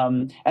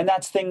 And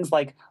that's things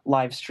like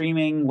live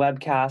streaming,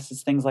 webcasts.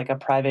 It's things like a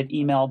private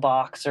email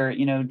box, or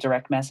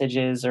direct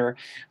messages, or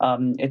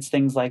it's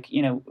things like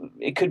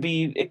it could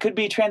be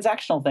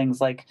transactional things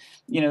like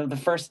you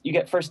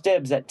get first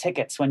dibs at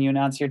tickets when you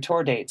announce your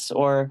tour dates,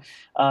 or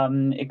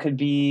it could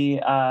be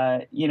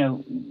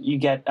you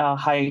get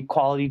high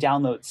quality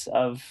downloads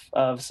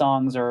of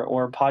songs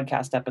or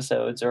podcast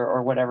episodes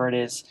or whatever it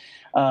is.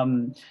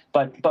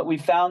 But we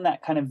found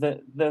that kind of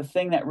the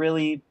thing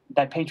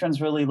that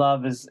patrons really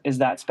love is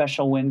that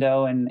special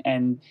window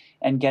and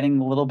getting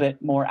a little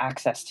bit more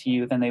access to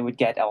you than they would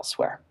get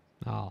elsewhere.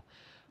 Oh,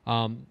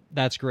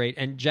 that's great.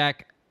 And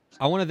Jack,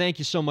 I want to thank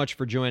you so much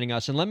for joining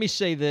us. And let me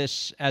say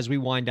this as we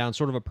wind down,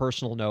 sort of a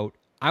personal note.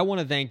 I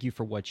want to thank you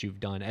for what you've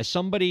done. As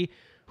somebody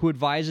who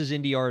advises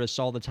indie artists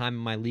all the time in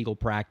my legal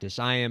practice,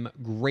 I am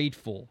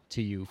grateful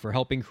to you for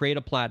helping create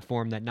a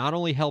platform that not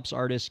only helps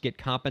artists get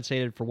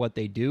compensated for what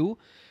they do,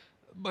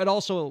 but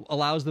also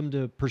allows them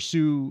to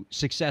pursue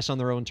success on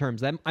their own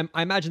terms. I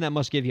imagine that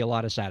must give you a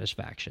lot of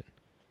satisfaction.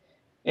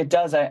 It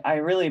does. I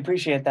really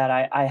appreciate that.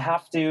 I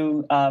have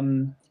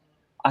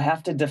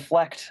to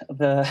deflect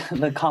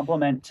the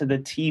compliment to the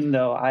team,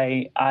 though.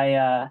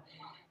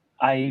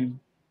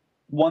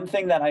 One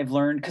thing that I've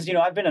learned, because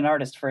I've been an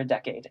artist for a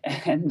decade,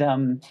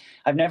 and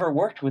I've never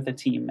worked with a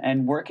team.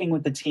 And working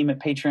with the team at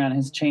Patreon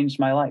has changed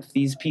my life.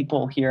 These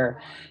people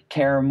here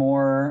care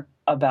more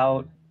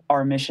about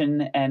our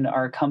mission and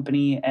our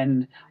company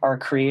and our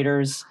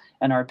creators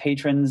and our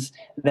patrons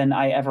than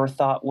I ever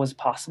thought was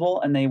possible.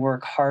 And they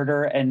work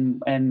harder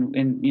and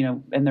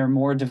they're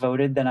more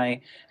devoted than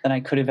I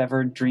could have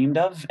ever dreamed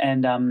of.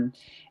 And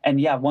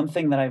yeah, one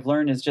thing that I've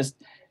learned is just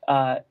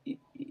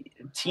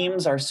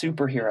teams are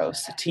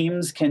superheroes.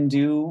 Teams can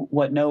do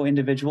what no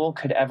individual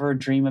could ever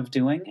dream of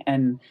doing.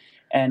 And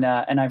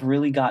I've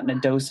really gotten a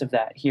dose of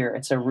that here.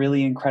 It's a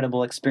really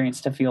incredible experience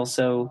to feel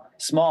so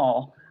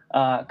small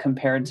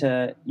compared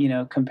to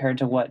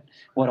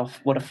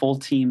what a full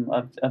team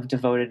of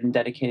devoted and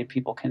dedicated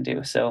people can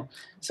do. So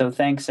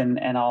thanks, and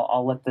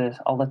I'll let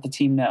the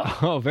team know.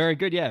 Oh, very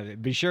good. Yeah,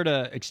 be sure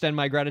to extend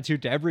my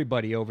gratitude to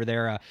everybody over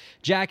there.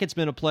 Jack, it's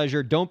been a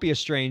pleasure. Don't be a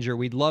stranger.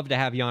 We'd love to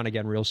have you on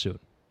again real soon.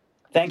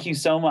 Thank you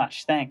so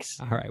much. Thanks.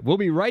 All right, we'll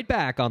be right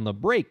back on the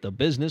Break the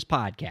Business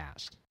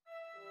podcast.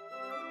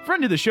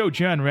 Friend of the show,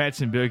 John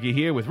Ratzenberger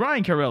here with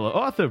Ryan Carella,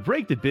 author of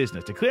Break the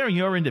Business, Declaring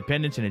Your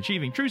Independence and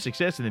Achieving True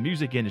Success in the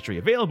Music Industry,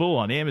 available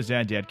on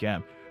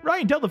Amazon.com.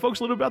 Ryan, tell the folks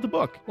a little about the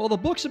book. Well, the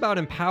book's about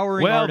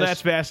empowering artists. Well,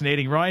 that's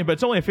fascinating, Ryan, but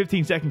it's only a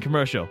 15-second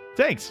commercial.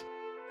 Thanks.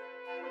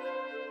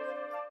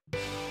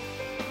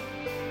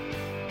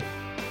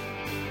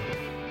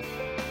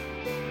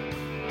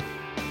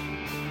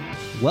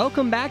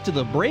 Welcome back to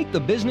the Break the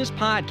Business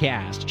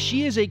podcast.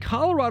 She is a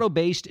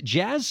Colorado-based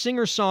jazz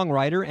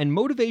singer-songwriter and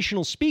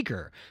motivational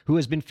speaker who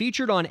has been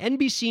featured on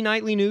NBC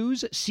Nightly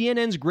News,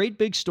 CNN's Great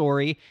Big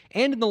Story,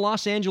 and in the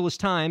Los Angeles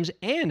Times,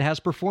 and has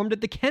performed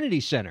at the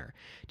Kennedy Center.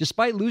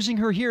 Despite losing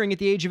her hearing at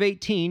the age of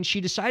 18, she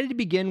decided to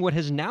begin what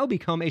has now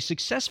become a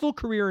successful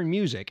career in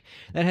music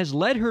that has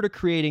led her to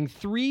creating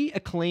 3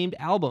 acclaimed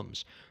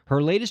albums.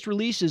 Her latest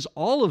release is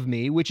All of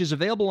Me, which is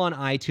available on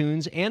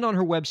iTunes and on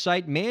her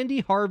website,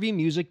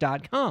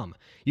 MandyHarveyMusic.com.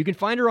 You can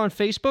find her on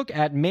Facebook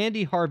at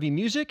Mandy Harvey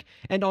Music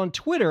and on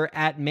Twitter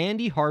at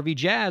Mandy Harvey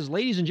Jazz.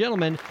 Ladies and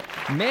gentlemen,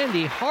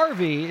 Mandy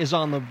Harvey is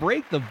on the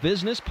Break the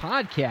Business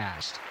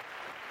podcast.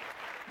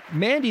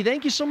 Mandy,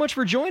 thank you so much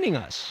for joining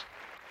us.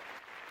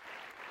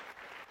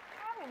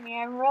 Having me.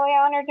 I'm really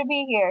honored to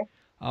be here.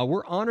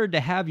 We're honored to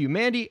have you.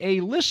 Mandy, a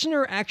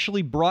listener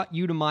actually brought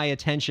you to my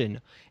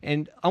attention,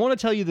 and I want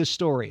to tell you this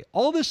story.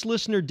 All this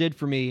listener did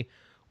for me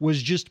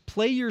was just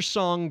play your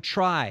song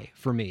Try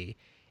for me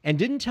and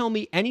didn't tell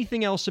me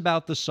anything else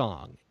about the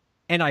song.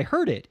 And I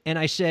heard it, and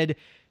I said,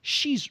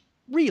 she's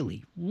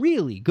really,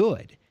 really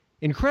good.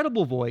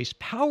 Incredible voice,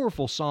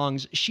 powerful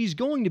songs. She's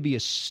going to be a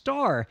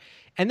star.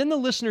 And then the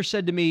listener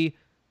said to me,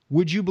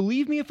 would you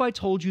believe me if I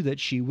told you that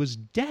she was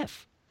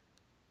deaf?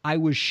 I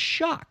was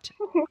shocked.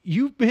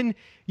 you've been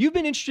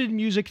interested in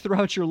music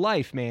throughout your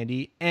life,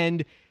 Mandy,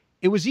 and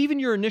it was even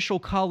your initial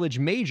college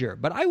major,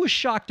 but I was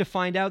shocked to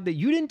find out that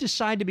you didn't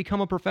decide to become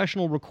a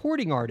professional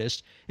recording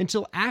artist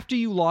until after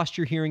you lost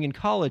your hearing in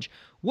college.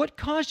 What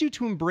caused you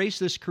to embrace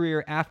this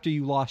career after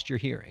you lost your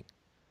hearing?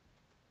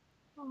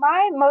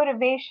 My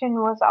motivation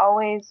was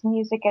always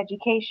music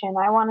education.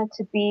 I wanted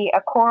to be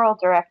a choral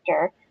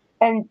director,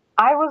 and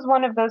I was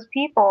one of those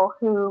people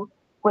who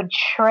would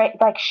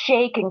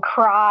shake and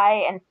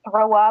cry and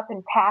throw up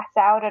and pass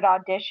out at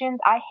auditions.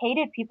 I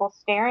hated people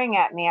staring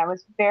at me. I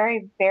was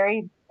very,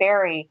 very,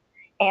 very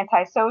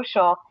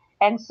antisocial.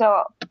 And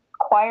so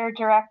choir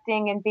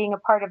directing and being a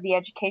part of the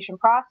education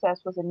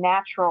process was a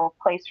natural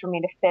place for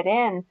me to fit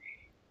in.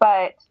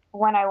 But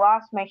when I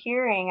lost my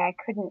hearing, I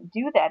couldn't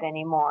do that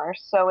anymore.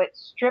 So it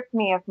stripped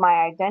me of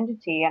my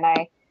identity, and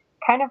I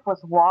kind of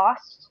was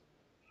lost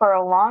for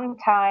a long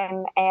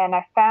time. And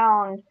I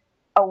found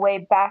a way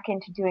back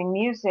into doing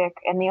music,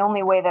 and the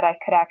only way that I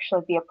could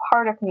actually be a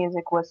part of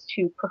music was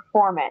to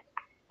perform it.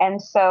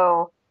 And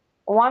so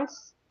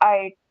once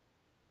I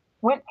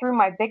went through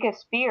my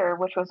biggest fear,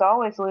 which was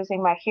always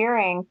losing my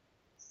hearing,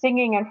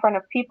 singing in front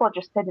of people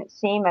just didn't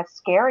seem as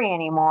scary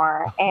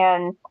anymore.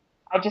 And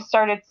I just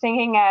started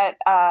singing at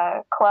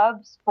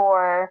clubs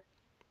for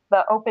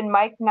the open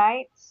mic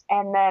nights,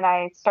 and then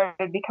I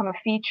started to become a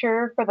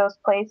feature for those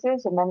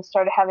places, and then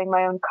started having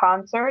my own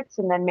concerts,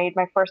 and then made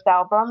my first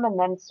album, and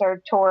then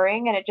started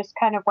touring, and it just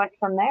kind of went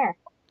from there.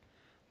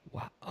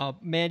 Wow.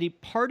 Mandy,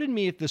 pardon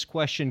me if this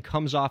question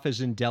comes off as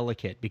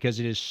indelicate, because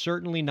it is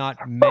certainly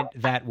not meant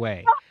that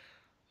way.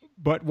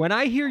 But when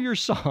I hear your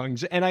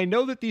songs, and I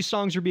know that these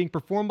songs are being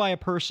performed by a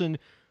person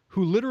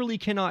who literally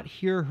cannot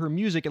hear her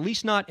music, at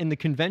least not in the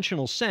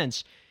conventional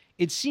sense,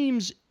 it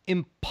seems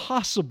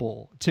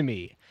impossible to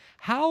me.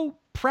 How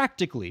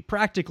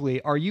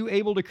practically are you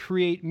able to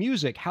create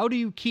music? How do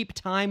you keep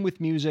time with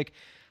music?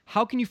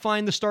 How can you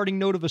find the starting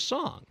note of a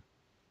song?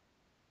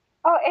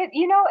 Oh,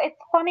 it's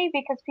funny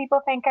because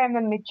people think I'm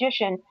a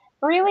magician.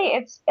 Really,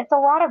 it's a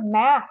lot of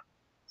math.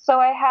 So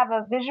I have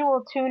a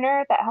visual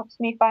tuner that helps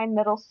me find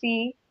middle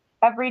C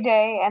every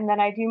day, and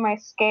then I do my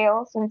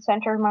scales and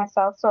center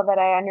myself so that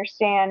I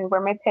understand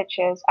where my pitch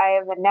is. I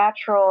have a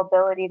natural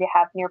ability to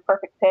have near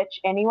perfect pitch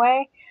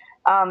anyway.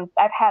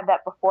 I've had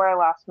that before I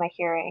lost my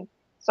hearing.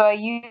 So I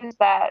use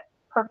that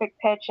perfect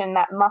pitch and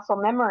that muscle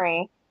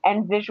memory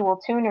and visual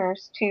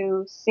tuners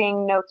to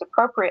sing notes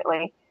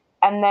appropriately,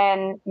 and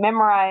then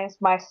memorize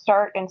my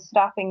start and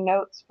stopping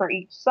notes for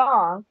each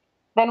song.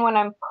 Then when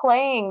I'm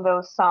playing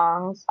those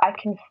songs, I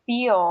can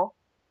feel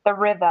the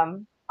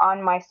rhythm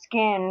on my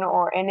skin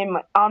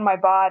on my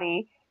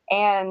body.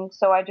 And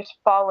so I just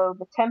follow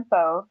the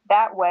tempo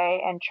that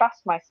way and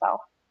trust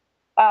myself.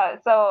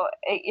 So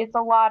it's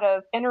a lot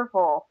of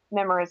interval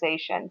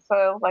memorization.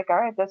 So all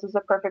right, this is a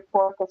perfect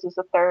fourth, this is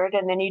a third,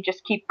 and then you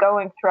just keep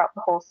going throughout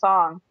the whole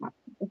song.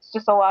 It's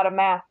just a lot of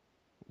math.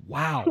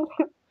 Wow.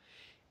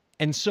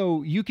 And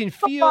so you can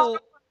feel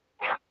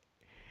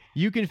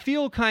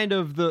kind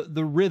of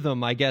the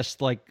rhythm, I guess,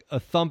 like a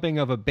thumping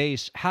of a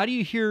bass. How do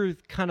you hear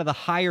kind of the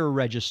higher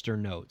register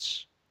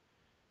notes?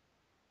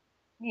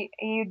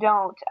 You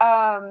don't.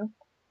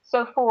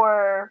 So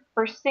for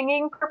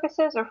singing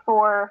purposes or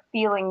for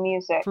feeling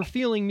music? For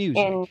feeling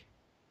music.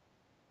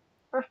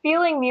 For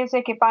feeling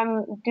music, if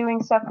I'm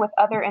doing stuff with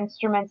other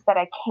instruments that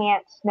I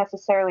can't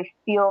necessarily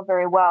feel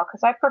very well,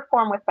 because I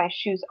perform with my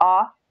shoes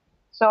off,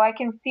 so I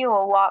can feel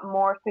a lot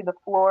more through the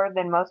floor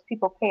than most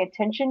people pay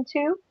attention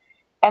to.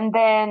 And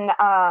then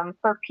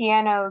for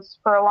pianos,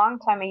 for a long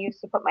time, I used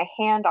to put my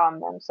hand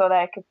on them so that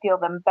I could feel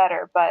them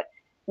better. But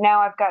now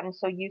I've gotten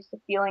so used to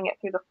feeling it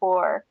through the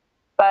floor.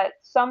 But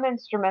some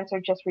instruments are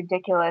just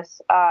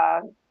ridiculous.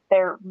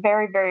 They're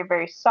very, very,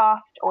 very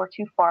soft or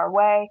too far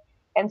away.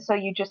 And so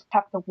you just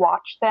have to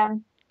watch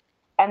them.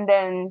 And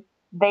then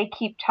they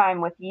keep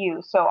time with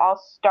you. So I'll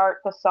start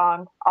the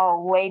song,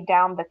 I'll lay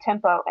down the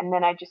tempo, and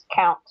then I just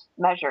count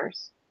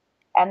measures.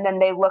 And then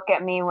they look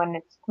at me when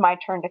it's my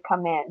turn to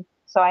come in.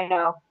 So I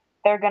know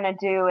they're going to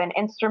do an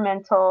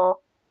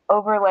instrumental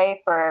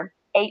overlay for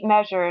 8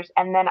 measures,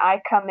 and then I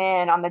come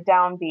in on the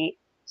downbeat.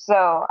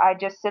 So I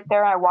just sit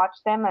there and I watch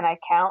them and I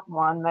count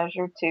 1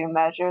 measure, 2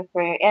 measure,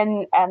 3,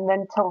 and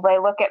then till they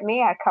look at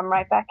me, I come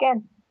right back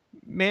in.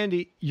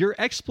 Mandy, your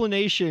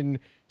explanation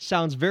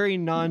sounds very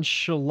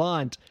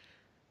nonchalant.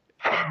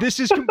 This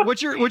is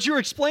what you're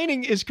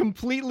explaining is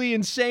completely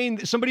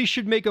insane. Somebody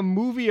should make a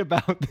movie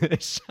about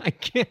this. I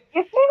can't.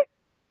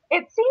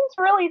 It seems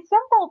really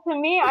simple to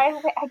me. I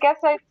guess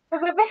because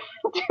I've been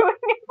doing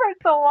it for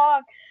so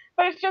long,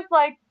 but it's just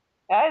like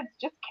it's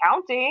just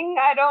counting.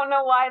 I don't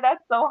know why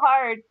that's so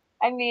hard.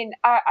 I mean,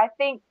 I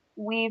think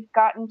we've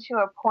gotten to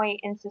a point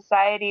in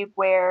society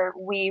where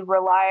we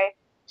rely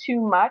too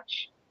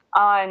much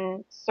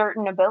on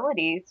certain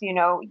abilities.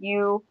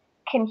 You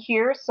can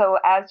hear, so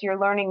as you're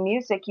learning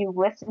music, you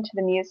listen to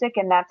the music,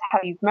 and that's how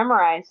you've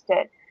memorized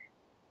it.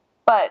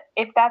 But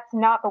if that's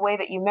not the way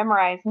that you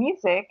memorize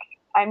music,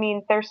 I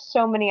mean, there's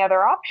so many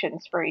other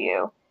options for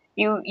you.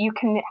 You're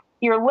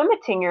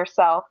limiting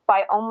yourself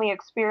by only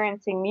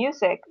experiencing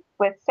music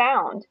with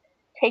sound.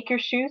 Take your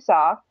shoes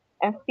off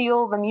and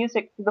feel the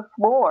music through the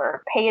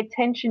floor. Pay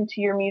attention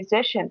to your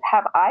musicians.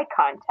 Have eye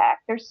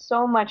contact. There's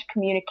so much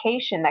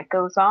communication that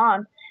goes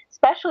on,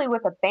 especially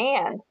with a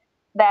band,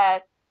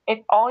 that if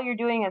all you're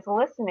doing is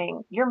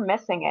listening, you're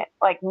missing it.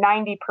 Like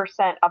 90%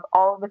 of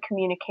all the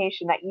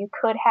communication that you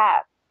could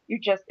have, you're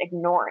just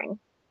ignoring.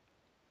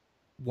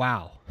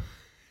 Wow.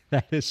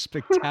 That is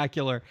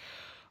spectacular.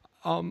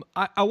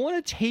 I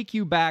want to take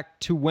you back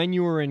to when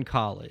you were in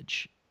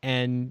college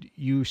and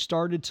you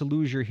started to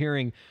lose your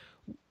hearing.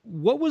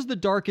 What was the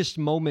darkest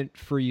moment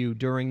for you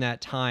during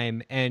that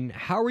time, and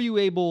how were you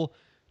able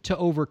to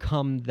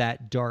overcome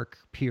that dark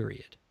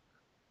period?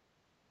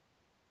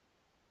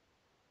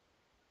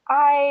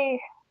 I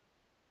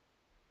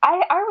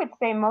would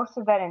say most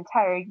of that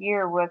entire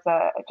year was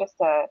just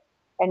a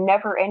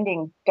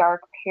never-ending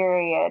dark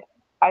period.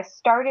 I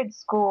started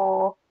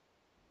school,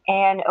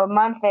 and a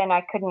month in,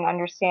 I couldn't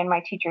understand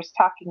my teachers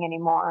talking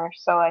anymore,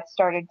 so I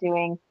started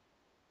doing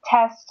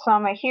tests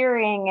on my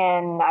hearing,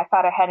 and I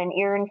thought I had an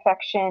ear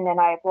infection, and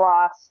I had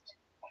lost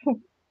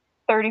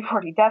 30,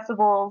 40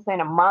 decibels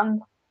in a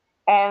month.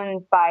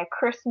 And by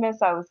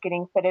Christmas, I was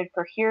getting fitted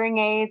for hearing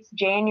aids.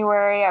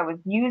 January, I was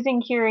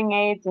using hearing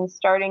aids and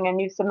starting a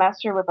new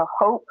semester with a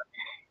hope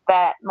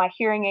that my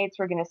hearing aids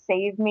were going to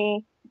save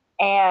me,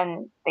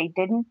 and they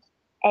didn't.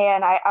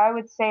 And I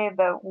would say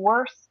the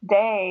worst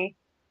day,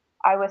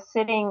 I was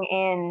sitting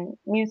in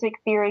music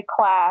theory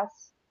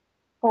class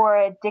for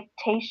a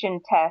dictation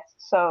test.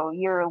 So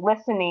you're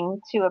listening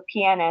to a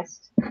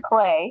pianist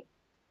play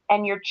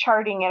and you're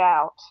charting it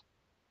out.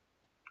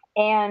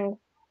 And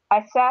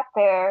I sat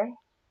there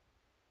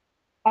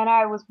and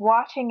I was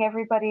watching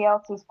everybody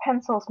else's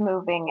pencils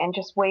moving and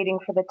just waiting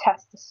for the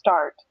test to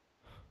start.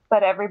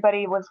 But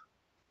everybody was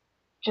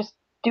just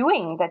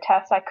doing the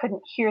test. I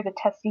couldn't hear the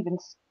test even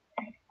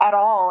at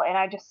all. And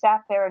I just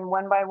sat there, and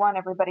one by one,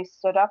 everybody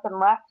stood up and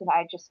left. And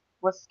I just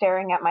was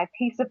staring at my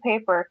piece of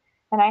paper,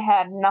 and I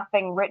had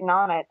nothing written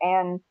on it.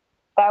 And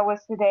that was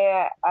the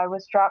day I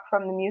was dropped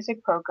from the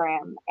music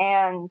program.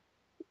 And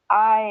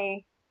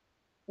I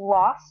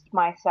lost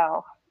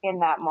myself in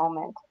that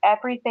moment.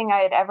 Everything I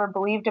had ever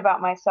believed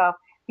about myself,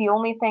 the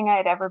only thing I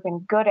had ever been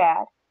good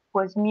at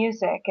was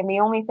music. And the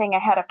only thing I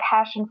had a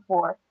passion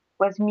for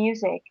was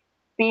music.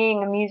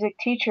 Being a music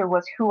teacher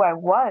was who I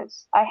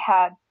was. I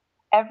had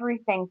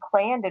everything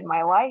planned in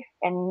my life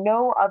and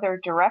no other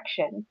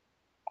direction.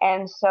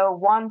 And so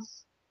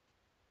once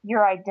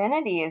your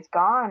identity is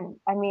gone,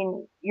 I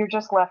mean, you're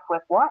just left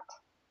with what?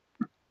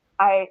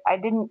 I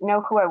didn't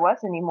know who I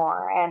was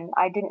anymore, and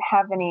I didn't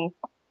have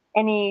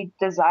any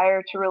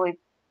desire to really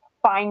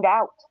find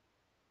out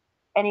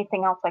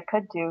anything else I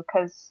could do,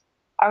 because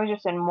I was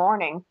just in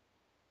mourning.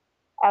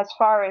 As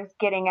far as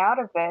getting out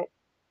of it,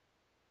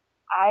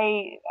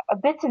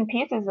 bits and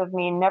pieces of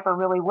me never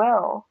really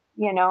will.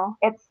 You know,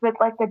 it's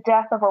like the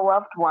death of a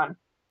loved one.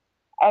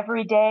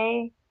 Every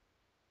day,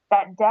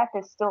 that death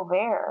is still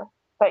there,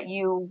 but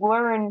you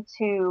learn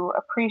to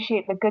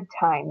appreciate the good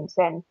times,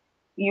 and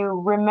you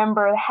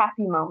remember the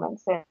happy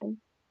moments. And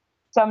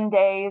some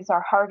days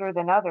are harder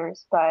than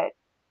others, but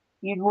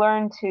you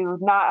learn to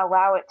not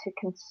allow it to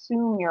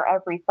consume your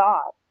every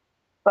thought.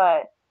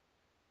 But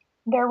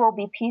there will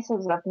be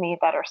pieces of me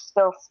that are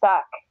still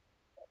stuck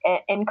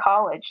in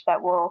college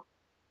that will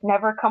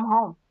never come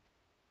home.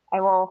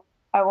 I will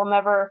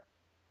never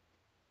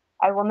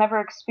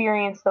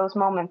experience those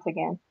moments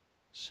again.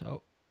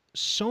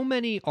 So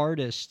many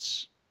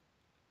artists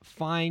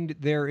find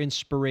their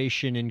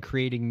inspiration in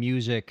creating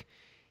music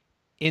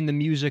in the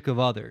music of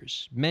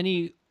others.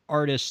 Many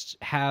artists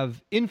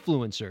have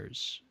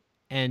influencers,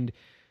 and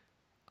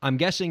I'm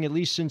guessing, at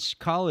least since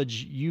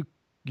college,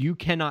 you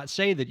cannot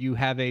say that you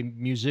have a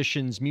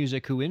musician's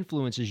music who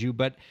influences you,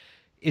 but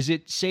is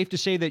it safe to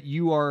say that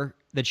you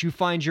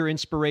find your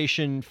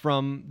inspiration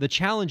from the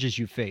challenges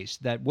you face,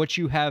 that what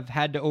you have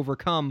had to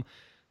overcome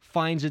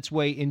finds its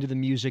way into the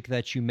music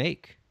that you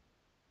make?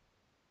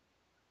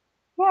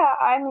 Yeah,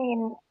 I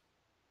mean,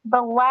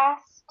 the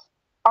last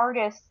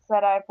artists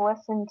that I've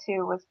listened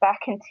to was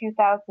back in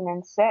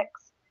 2006.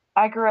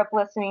 I grew up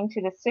listening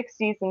to the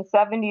 60s and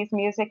 70s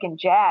music and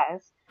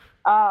jazz.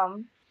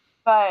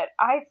 But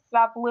I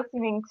stopped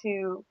listening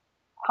to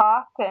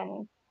pop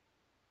and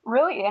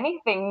really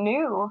anything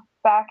new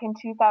back in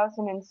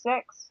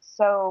 2006.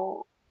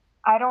 So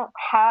I don't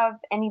have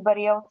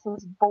anybody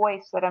else's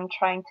voice that I'm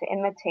trying to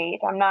imitate.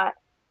 I'm not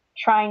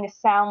trying to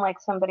sound like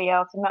somebody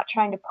else. I'm not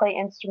trying to play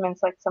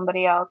instruments like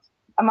somebody else.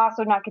 I'm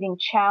also not getting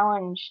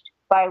challenged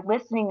by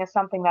listening to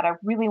something that I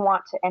really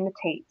want to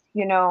imitate.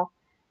 You know,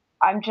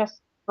 I'm just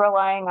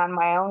relying on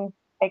my own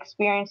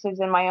experiences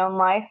in my own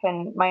life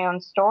and my own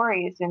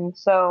stories. And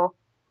so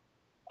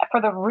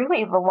for the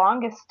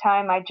longest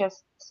time, I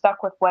just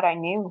stuck with what I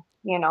knew,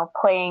 you know,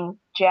 playing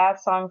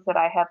jazz songs that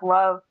I had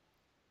loved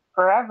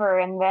forever.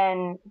 And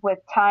then with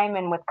time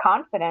and with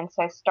confidence,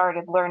 I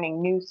started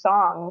learning new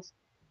songs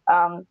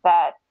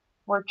that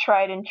were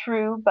tried and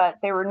true, but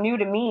they were new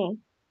to me.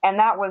 And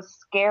that was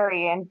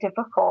scary and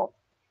difficult.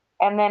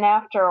 And then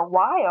after a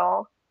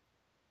while,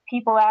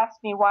 people ask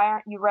me, why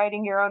aren't you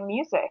writing your own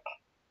music?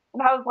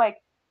 And I was like,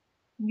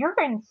 you're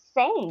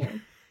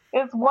insane.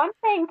 It's one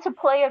thing to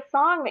play a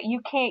song that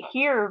you can't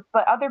hear,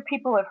 but other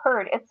people have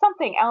heard. It's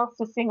something else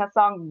to sing a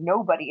song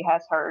nobody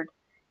has heard.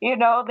 You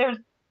know,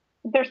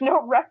 there's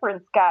no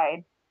reference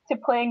guide to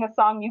playing a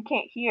song you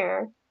can't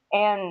hear,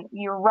 and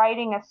you're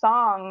writing a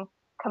song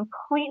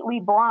completely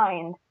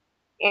blind.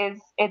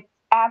 It's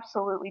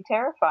absolutely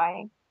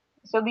terrifying.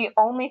 So the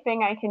only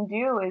thing I can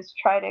do is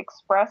try to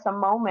express a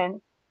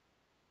moment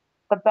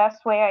the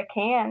best way I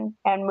can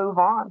and move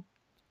on.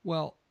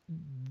 Well,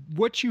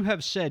 what you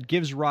have said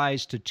gives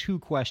rise to two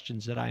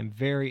questions that I'm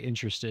very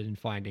interested in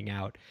finding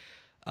out.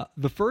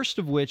 The first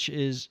of which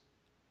is,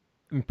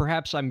 and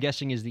perhaps I'm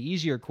guessing is the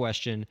easier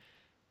question,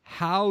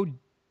 how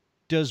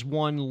does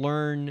one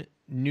learn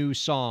new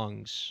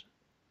songs?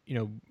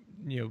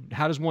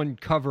 How does one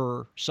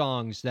cover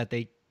songs that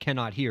they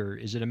cannot hear?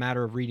 Is it a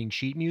matter of reading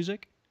sheet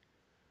music?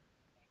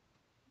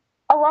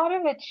 A lot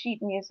of it's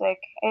sheet music.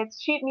 It's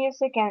sheet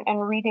music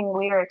and reading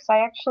lyrics. I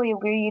actually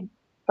read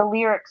the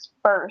lyrics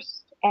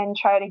first and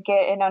try to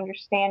get an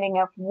understanding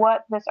of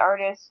what this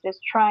artist is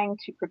trying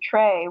to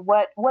portray.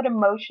 What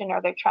emotion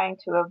are they trying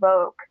to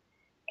evoke?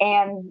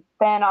 And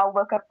then I'll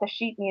look up the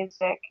sheet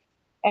music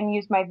and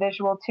use my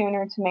visual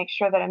tuner to make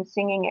sure that I'm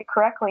singing it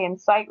correctly and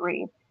sight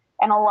read.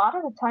 And a lot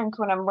of the times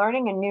when I'm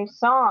learning a new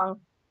song,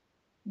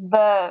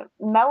 the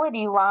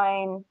melody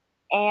line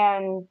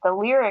and the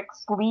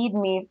lyrics lead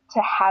me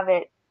to have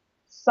it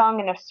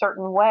sung in a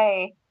certain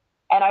way,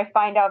 and I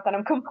find out that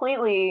I'm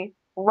completely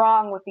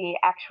wrong with the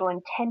actual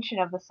intention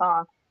of the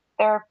song.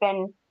 There have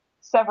been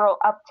several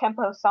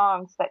up-tempo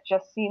songs that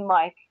just seem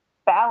like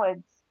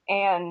ballads,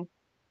 and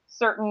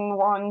certain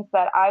ones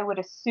that I would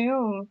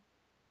assume,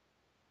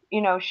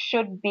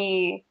 should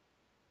be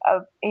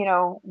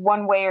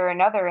one way or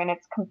another, and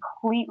it's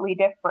completely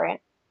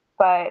different.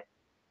 But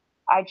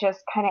I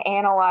just kind of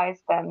analyze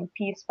them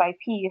piece by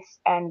piece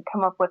and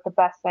come up with the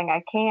best thing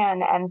I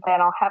can, and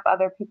then I'll have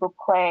other people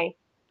play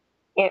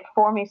it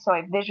for me so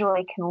I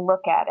visually can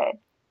look at it.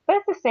 But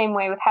it's the same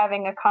way with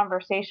having a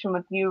conversation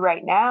with you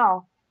right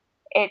now.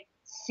 It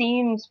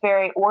seems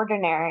very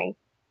ordinary,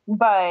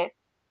 but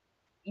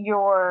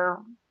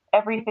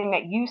everything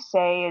that you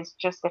say is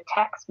just a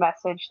text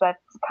message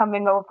that's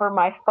coming over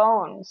my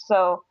phone.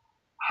 So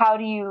how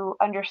do you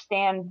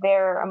understand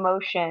their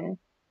emotion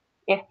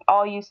if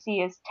all you see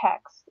is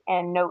text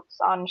and notes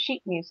on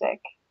sheet music?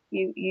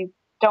 You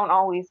don't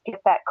always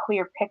get that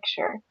clear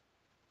picture.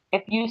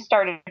 If you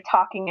started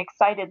talking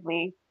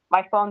excitedly,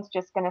 my phone's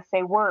just going to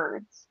say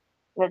words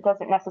that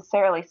doesn't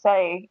necessarily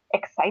say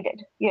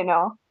excited,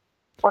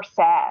 or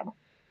sad.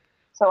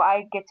 So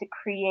I get to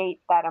create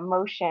that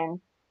emotion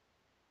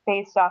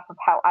based off of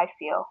how I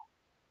feel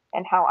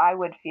and how I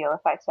would feel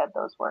if I said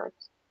those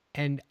words.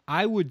 And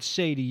I would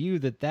say to you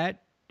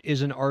that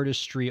is an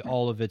artistry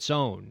all of its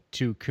own,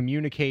 to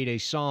communicate a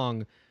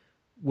song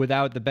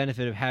without the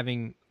benefit of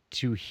having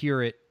to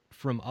hear it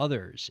from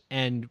others.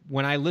 And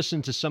when I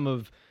listen to some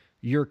of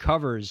your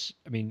covers,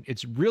 I mean,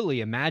 it's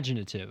really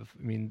imaginative.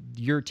 I mean,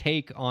 your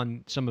take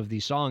on some of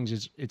these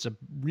songs it's a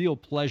real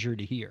pleasure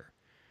to hear.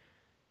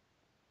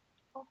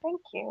 Well,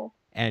 thank you.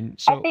 And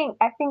so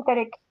I think that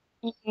it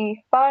can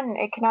be fun.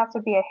 It can also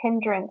be a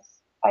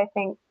hindrance, I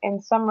think,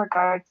 in some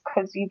regards,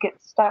 because you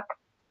get stuck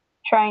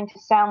trying to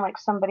sound like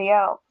somebody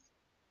else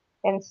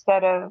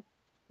instead of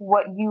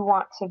what you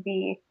want to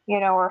be,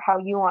 or how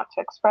you want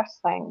to express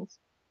things.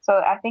 So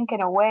I think in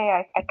a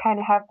way I kind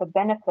of have the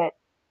benefit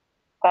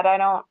that I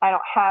don't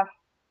have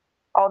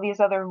all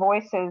these other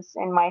voices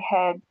in my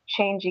head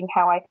changing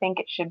how I think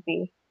it should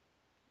be.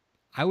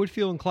 I would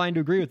feel inclined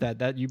to agree with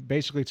that you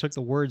basically took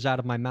the words out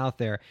of my mouth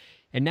there.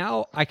 And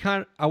now I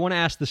want to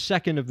ask the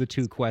second of the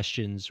two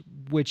questions,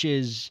 which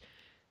is,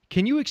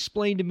 can you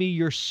explain to me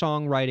your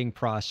songwriting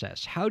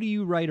process? How do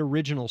you write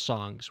original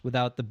songs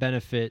without the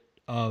benefit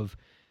of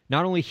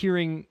not only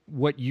hearing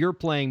what you're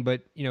playing,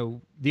 but,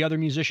 the other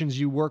musicians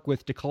you work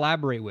with to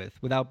collaborate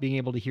with without being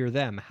able to hear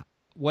them?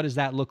 What does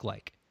that look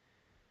like?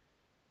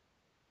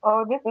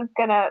 Oh, this is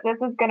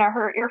gonna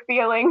hurt your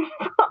feelings.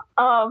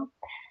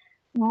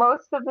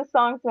 Most of the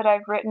songs that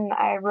I've written,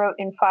 I wrote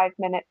in 5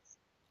 minutes.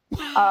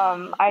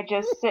 I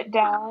just sit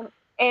down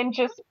and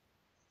just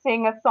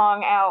sing a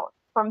song out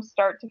from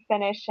start to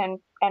finish and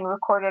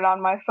record it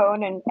on my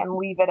phone and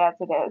leave it as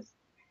it is.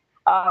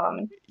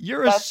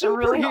 You're a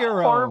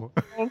superhero.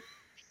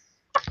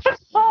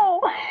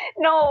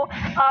 No,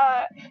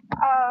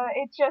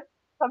 it just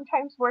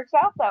sometimes works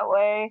out that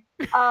way.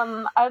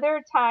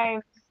 Other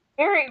times,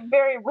 very,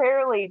 very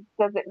rarely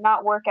does it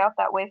not work out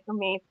that way for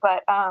me.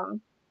 But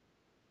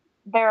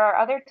there are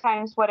other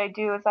times what I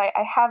do is I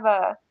have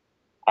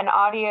an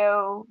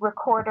audio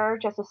recorder,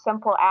 just a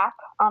simple app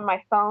on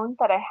my phone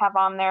that I have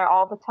on there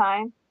all the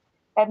time.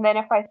 And then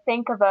if I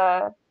think of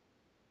a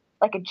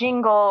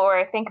jingle or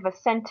I think of a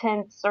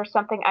sentence or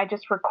something, I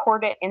just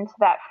record it into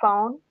that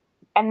phone.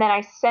 And then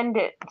I send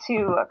it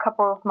to a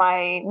couple of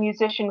my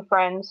musician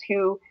friends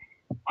who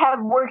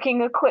have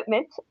working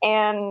equipment,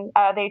 and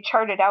they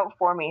chart it out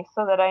for me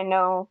so that I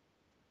know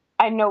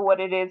I know what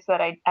it is that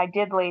I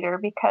did later,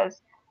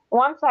 because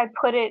once I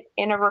put it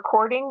in a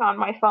recording on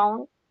my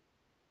phone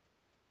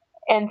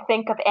and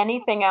think of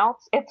anything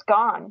else, it's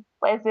gone,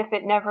 as if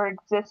it never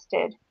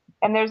existed.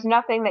 And there's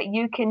nothing that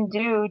you can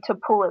do to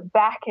pull it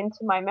back into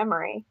my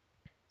memory.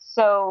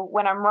 So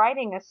when I'm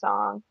writing a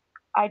song,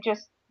 I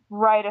just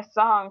write a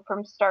song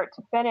from start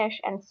to finish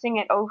and sing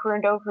it over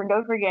and over and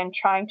over again,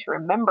 trying to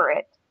remember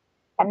it.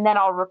 And then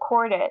I'll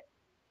record it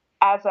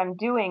as I'm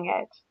doing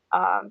it,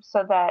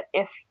 so that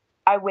if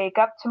I wake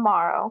up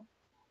tomorrow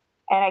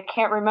and I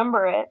can't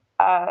remember it,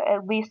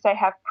 at least I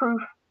have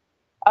proof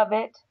of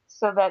it,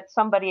 so that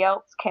somebody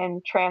else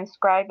can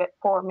transcribe it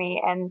for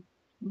me and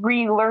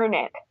relearn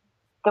it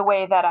the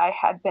way that I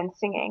had been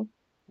singing.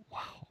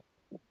 Wow.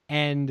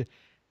 And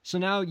so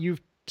now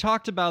you've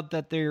talked about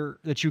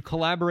that you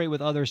collaborate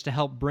with others to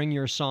help bring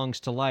your songs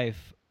to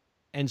life.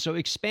 And so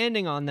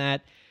expanding on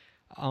that,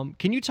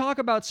 can you talk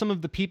about some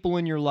of the people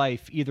in your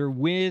life, either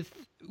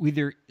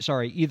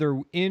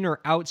in or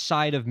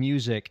outside of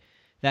music,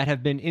 that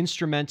have been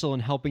instrumental in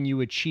helping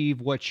you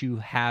achieve what you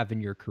have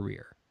in your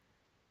career?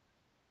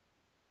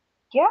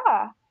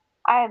 Yeah,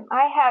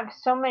 I have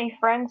so many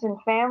friends and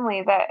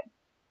family that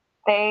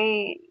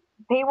they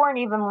weren't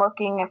even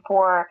looking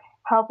for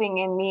helping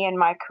in me in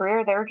my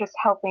career. They were just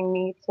helping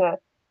me to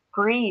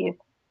breathe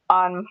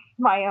on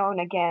my own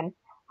again.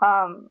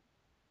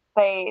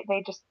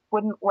 They just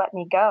wouldn't let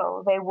me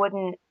go. They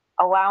wouldn't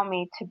allow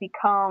me to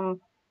become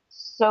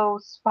so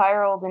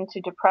spiraled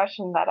into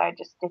depression that I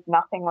just did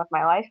nothing with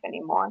my life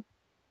anymore.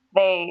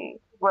 They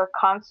were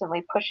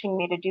constantly pushing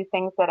me to do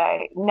things that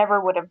I never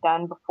would have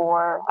done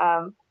before.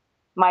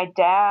 My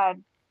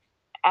dad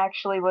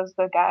actually was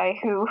the guy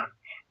who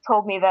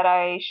told me that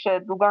I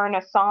should learn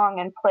a song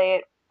and play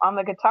it on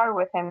the guitar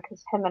with him,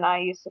 because him and I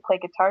used to play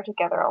guitar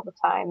together all the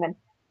time. And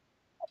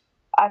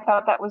I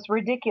thought that was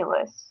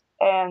ridiculous.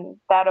 And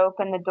that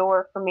opened the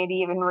door for me to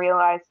even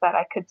realize that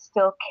I could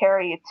still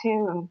carry a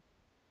tune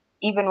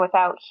even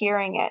without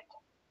hearing it.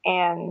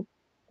 And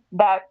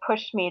that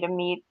pushed me to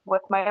meet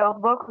with my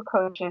old vocal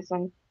coaches,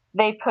 and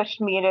they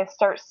pushed me to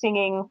start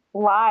singing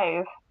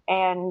live.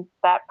 And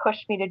that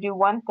pushed me to do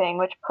one thing,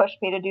 which pushed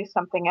me to do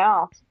something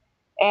else.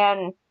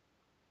 And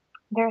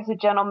there's a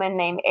gentleman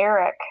named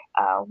Eric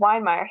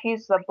Weinmeier.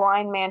 He's the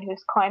blind man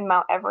who's climbed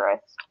Mount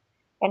Everest,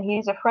 and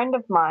he's a friend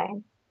of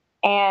mine.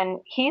 And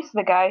he's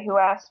the guy who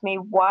asked me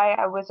why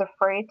I was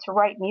afraid to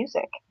write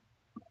music,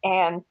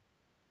 and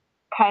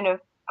kind of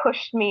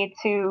pushed me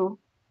to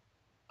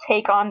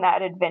take on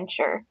that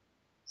adventure.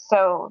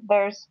 So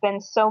there's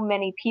been so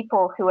many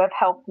people who have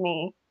helped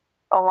me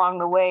along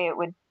the way. It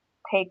would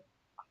take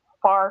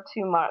far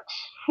too much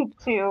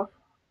to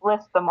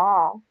list them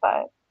all,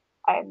 but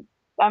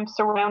I'm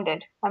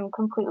surrounded. I'm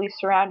completely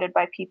surrounded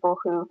by people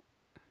who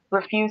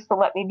refuse to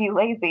let me be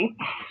lazy.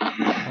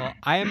 Well,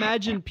 I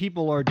imagine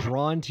people are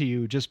drawn to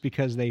you just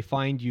because they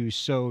find you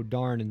so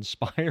darn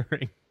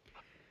inspiring.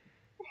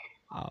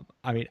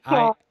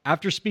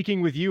 After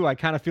speaking with you, I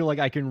kind of feel like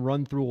I can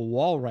run through a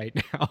wall right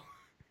now.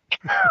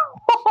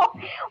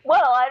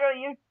 Well, I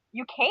don't.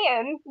 You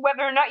can.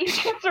 Whether or not you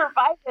can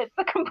survive it's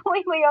a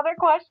completely other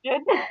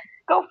question.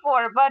 Go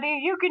for it,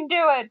 buddy. You can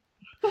do it.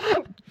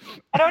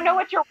 I don't know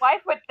what your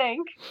wife would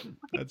think.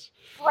 That's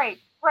right,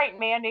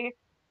 Mandy.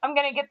 I'm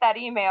gonna get that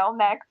email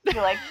next. Be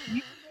like, you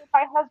made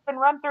my husband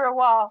run through a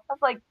wall. I was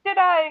like, did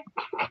I?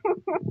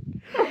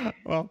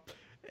 Well,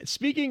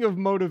 speaking of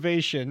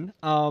motivation,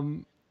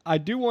 I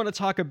do want to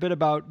talk a bit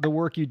about the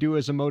work you do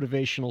as a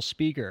motivational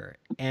speaker,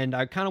 and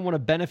I kind of want to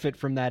benefit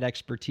from that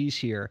expertise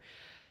here.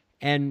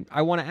 And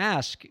I want to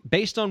ask,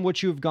 based on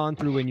what you've gone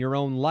through in your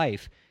own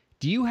life,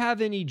 do you have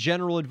any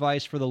general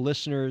advice for the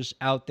listeners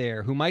out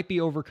there who might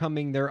be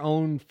overcoming their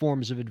own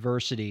forms of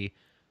adversity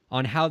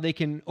on how they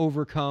can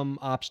overcome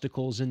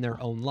obstacles in their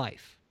own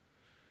life?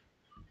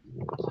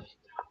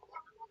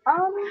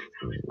 Oh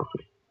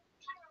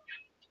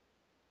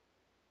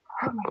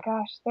my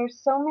gosh, there's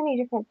so many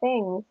different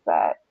things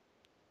that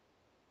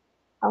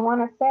I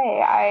want to say.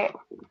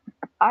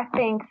 I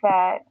think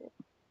that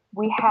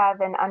we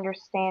have an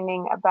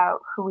understanding about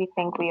who we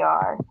think we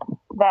are,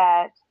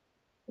 that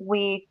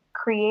we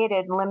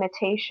created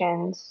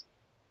limitations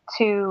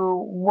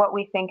to what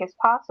we think is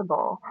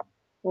possible.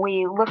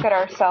 We look at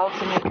ourselves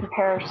and we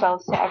compare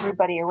ourselves to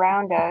everybody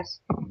around us,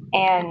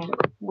 and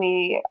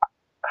we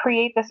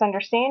create this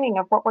understanding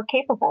of what we're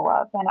capable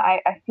of. And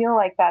I feel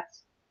like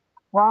that's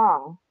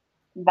wrong,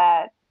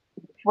 that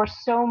we're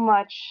so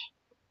much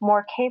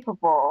more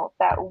capable,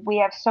 that we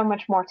have so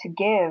much more to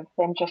give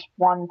than just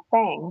one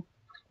thing.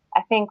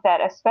 I think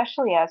that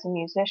especially as a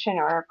musician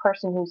or a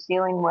person who's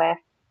dealing with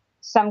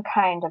some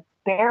kind of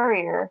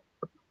barrier,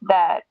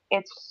 that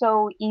it's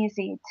so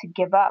easy to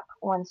give up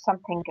when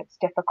something gets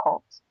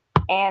difficult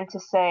and to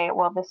say,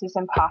 well, this is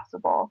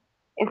impossible.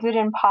 Is it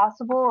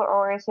impossible,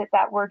 or is it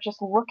that we're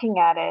just looking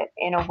at it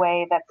in a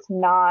way that's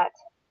not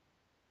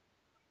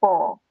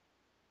full?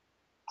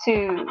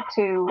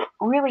 To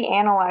really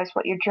analyze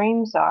what your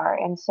dreams are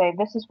and say,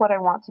 this is what I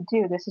want to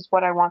do. This is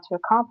what I want to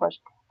accomplish.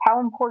 How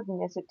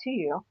important is it to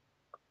you?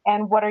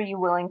 And what are you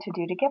willing to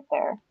do to get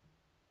there?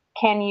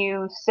 can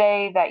you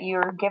say that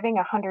you're giving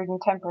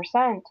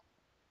 110%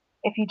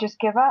 if you just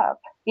give up?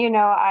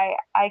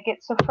 I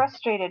get so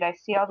frustrated. I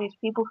see all these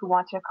people who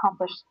want to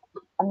accomplish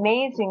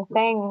amazing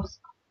things,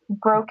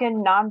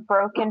 broken,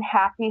 non-broken,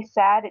 happy,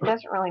 sad. It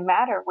doesn't really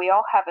matter. We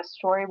all have a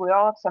story. We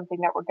all have something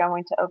that we're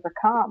going to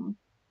overcome.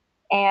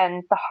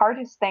 And the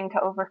hardest thing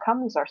to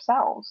overcome is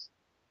ourselves.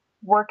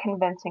 We're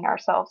convincing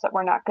ourselves that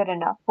we're not good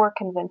enough. We're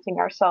convincing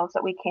ourselves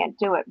that we can't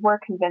do it. We're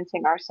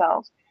convincing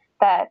ourselves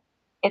that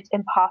it's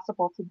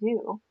impossible to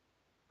do,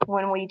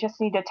 when we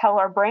just need to tell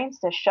our brains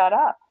to shut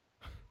up.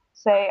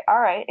 Say, all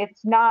right,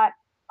 it's not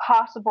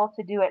possible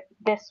to do it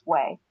this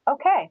way.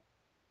 Okay,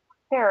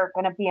 there are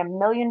going to be a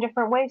million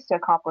different ways to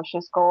accomplish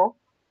this goal.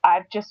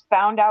 I've just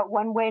found out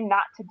one way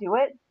not to do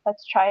it.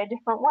 Let's try a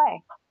different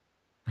way.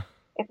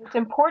 If it's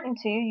important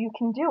to you, you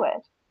can do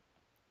it.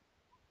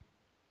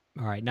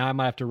 All right, now I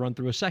might have to run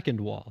through a second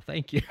wall.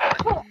 Thank you.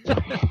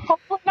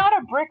 Hopefully not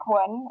a brick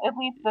one, at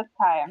least this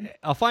time.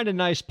 I'll find a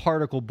nice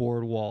particle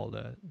board wall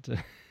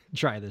to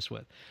try this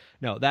with.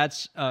 No,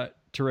 that's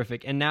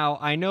terrific. And now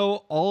I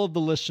know all of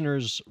the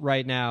listeners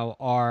right now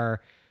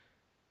are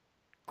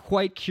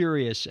quite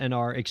curious and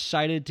are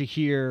excited to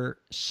hear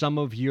some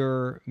of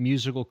your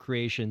musical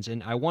creations.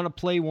 And I want to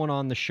play one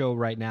on the show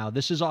right now.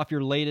 This is off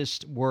your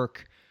latest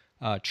work,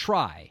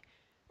 Try.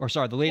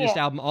 The latest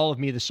album, All of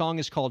Me. The song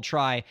is called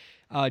Try.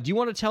 Do you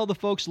want to tell the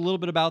folks a little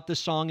bit about this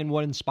song and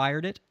what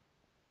inspired it?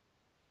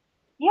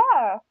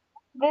 Yeah.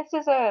 This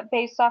is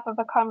based off of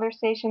a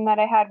conversation that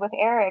I had with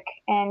Eric,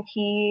 and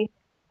he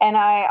and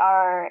I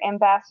are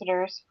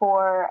ambassadors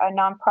for a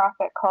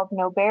nonprofit called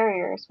No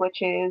Barriers,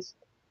 which is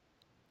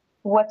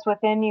what's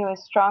within you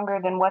is stronger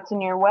than what's in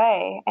your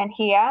way. And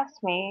he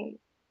asked me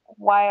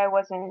why I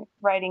wasn't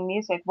writing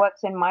music,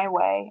 what's in my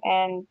way.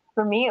 And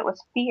for me, it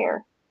was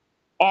fear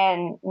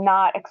and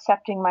not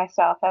accepting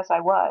myself as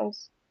I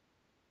was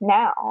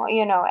now,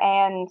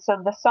 and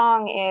so the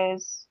song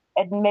is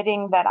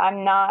admitting that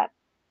I'm not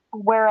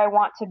where I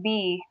want to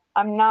be.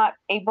 I'm not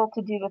able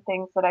to do the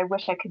things that I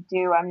wish I could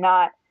do. I'm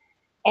not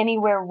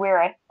anywhere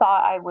where I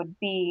thought I would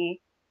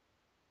be,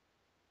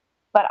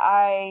 but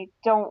I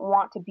don't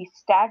want to be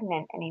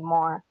stagnant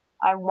anymore.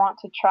 I want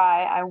to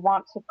try. I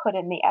want to put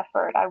in the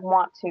effort. I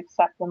want to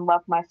accept and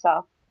love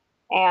myself.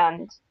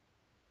 And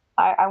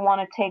I want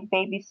to take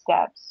baby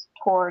steps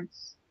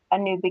towards a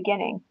new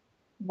beginning,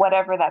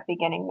 whatever that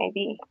beginning may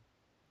be.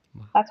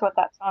 That's what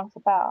that song's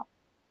about.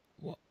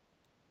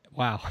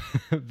 Wow.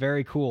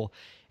 Very cool.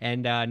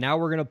 And now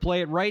we're going to play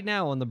it right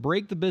now on the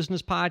Break the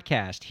Business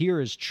podcast. Here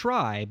is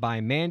Try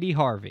by Mandy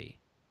Harvey.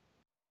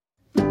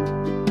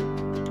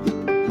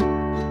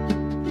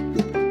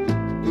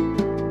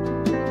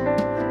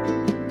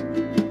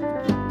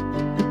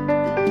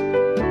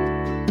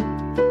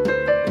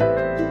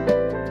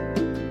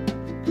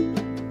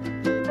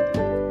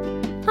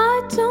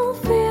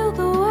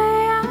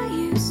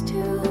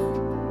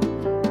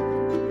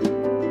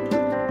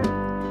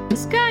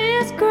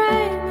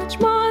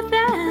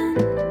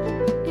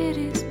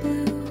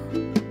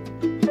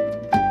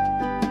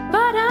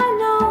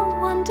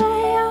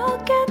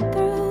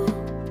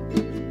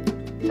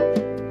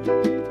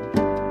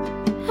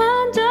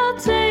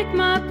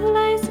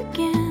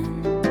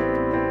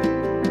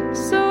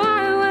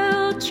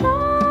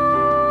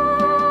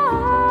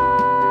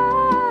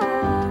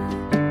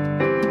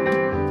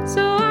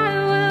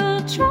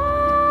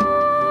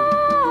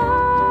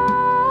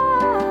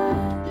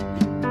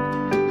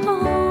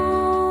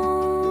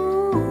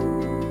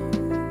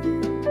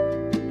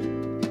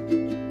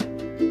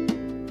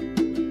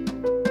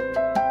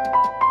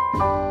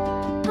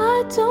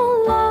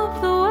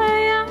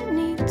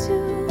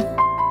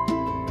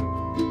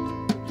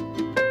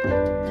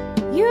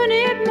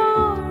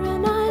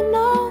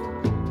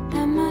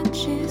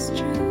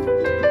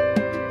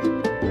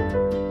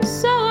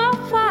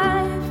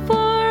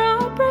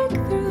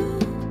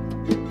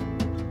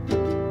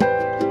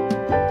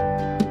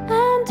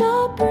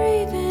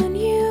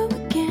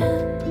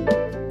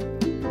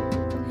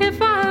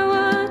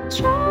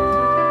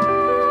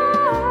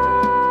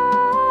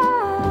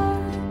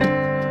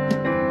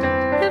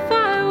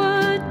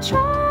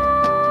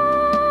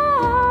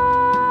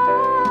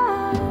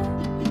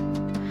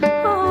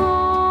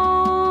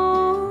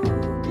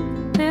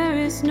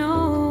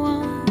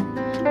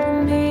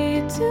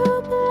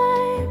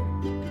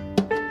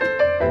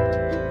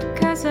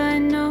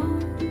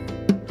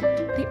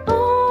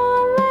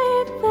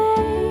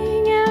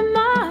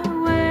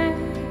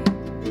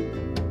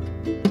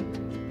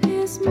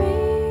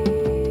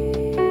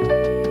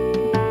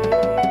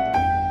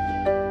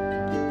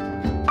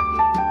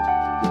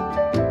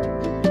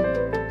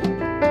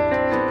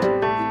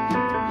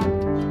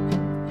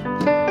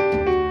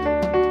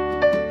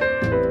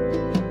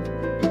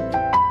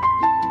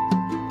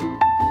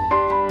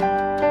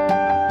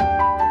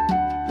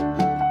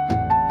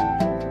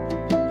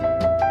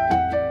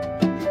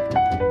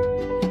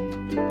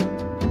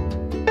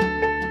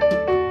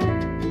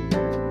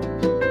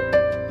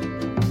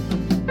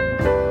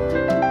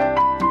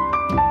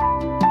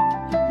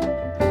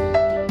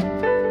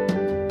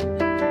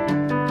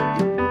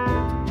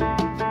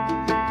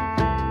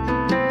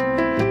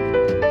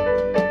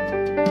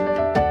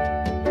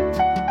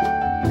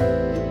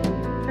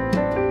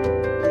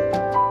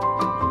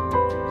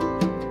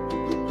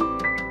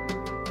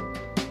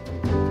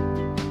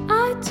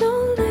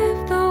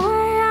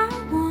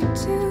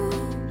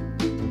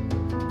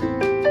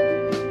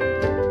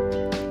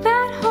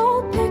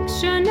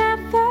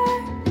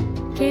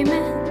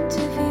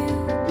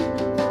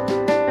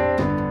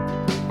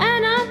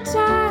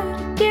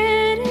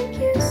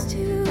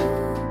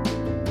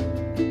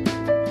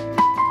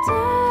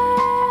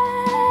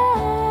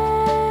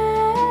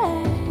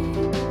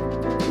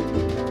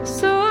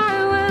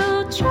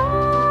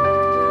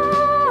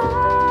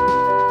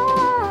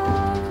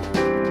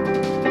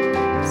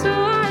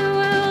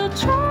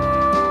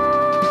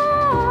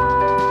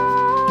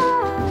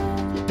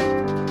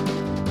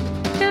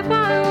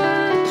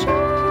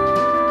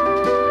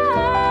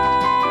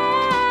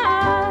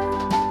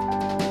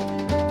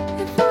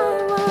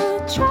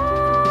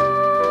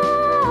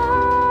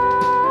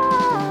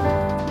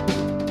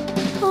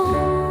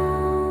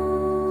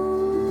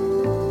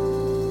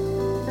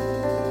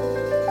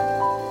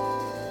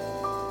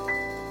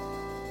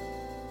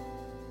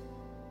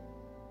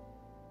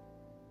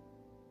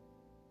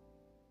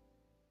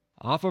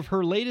 off of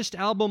her latest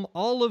album,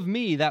 All of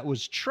Me. That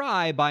was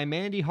Try by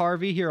Mandy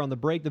Harvey here on the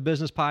Break the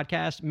Business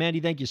podcast.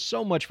 Mandy, thank you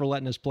so much for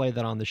letting us play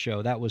that on the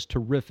show. That was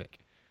terrific.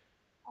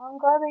 I'm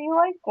glad that you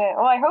liked it.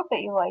 Well, I hope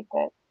that you liked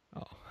it.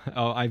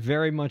 Oh, I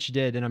very much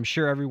did, and I'm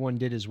sure everyone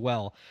did as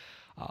well.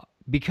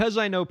 Because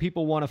I know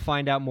people want to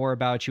find out more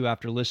about you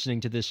after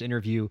listening to this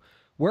interview,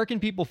 where can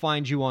people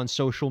find you on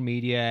social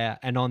media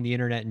and on the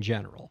internet in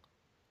general?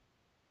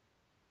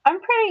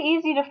 I'm pretty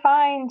easy to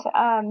find,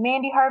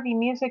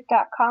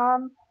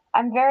 mandyharveymusic.com.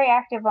 I'm very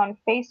active on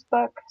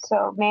Facebook,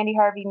 so Mandy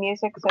Harvey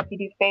Music. So if you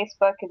do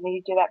Facebook and then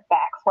you do that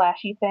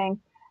backslashy thing,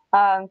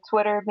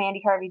 Twitter,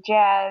 Mandy Harvey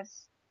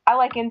Jazz. I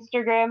like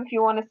Instagram if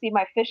you want to see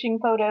my fishing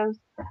photos.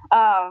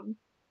 I'm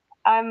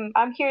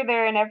here,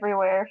 there, and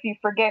everywhere. If you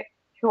forget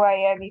who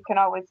I am, you can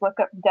always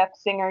look up Deaf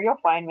Singer. You'll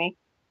find me.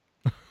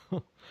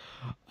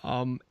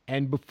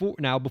 And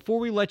before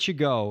we let you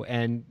go,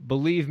 and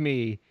believe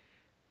me,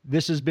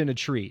 this has been a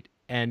treat,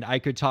 and I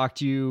could talk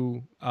to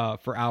you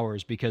for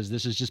hours because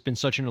this has just been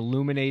such an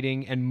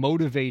illuminating and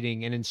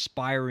motivating and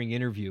inspiring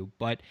interview.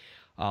 But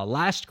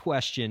last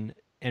question,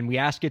 and we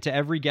ask it to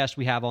every guest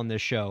we have on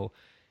this show.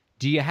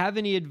 Do you have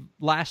any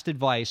last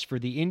advice for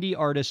the indie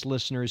artist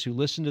listeners who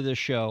listen to this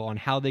show on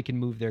how they can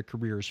move their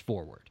careers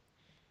forward?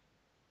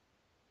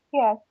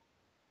 Yes.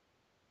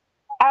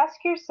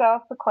 Ask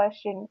yourself the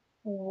question,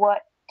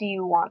 what do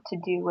you want to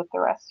do with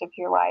the rest of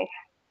your life?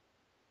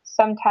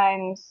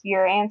 Sometimes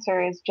your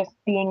answer is just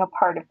being a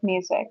part of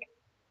music,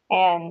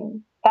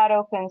 and that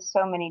opens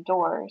so many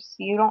doors.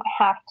 You don't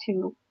have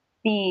to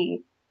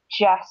be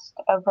just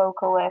a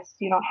vocalist.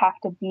 You don't have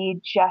to be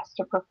just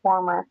a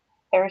performer.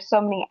 There are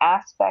so many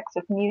aspects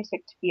of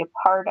music to be a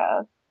part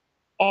of.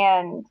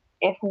 And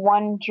if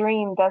one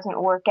dream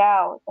doesn't work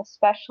out,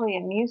 especially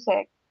in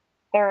music,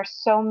 there are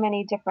so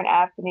many different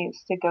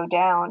avenues to go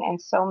down and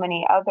so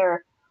many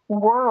other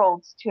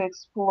worlds to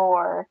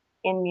explore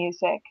in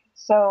music.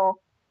 So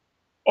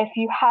if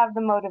you have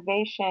the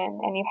motivation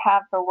and you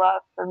have the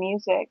love for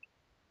music,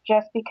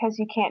 just because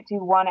you can't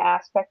do one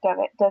aspect of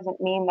it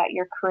doesn't mean that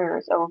your career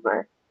is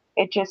over.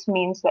 It just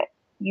means that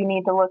you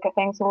need to look at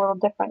things a little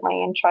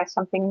differently and try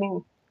something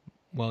new.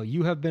 Well,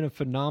 you have been a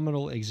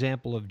phenomenal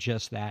example of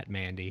just that,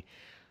 Mandy.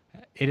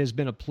 It has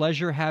been a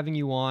pleasure having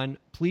you on.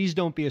 Please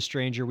don't be a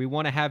stranger. We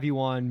want to have you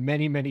on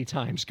many, many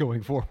times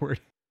going forward.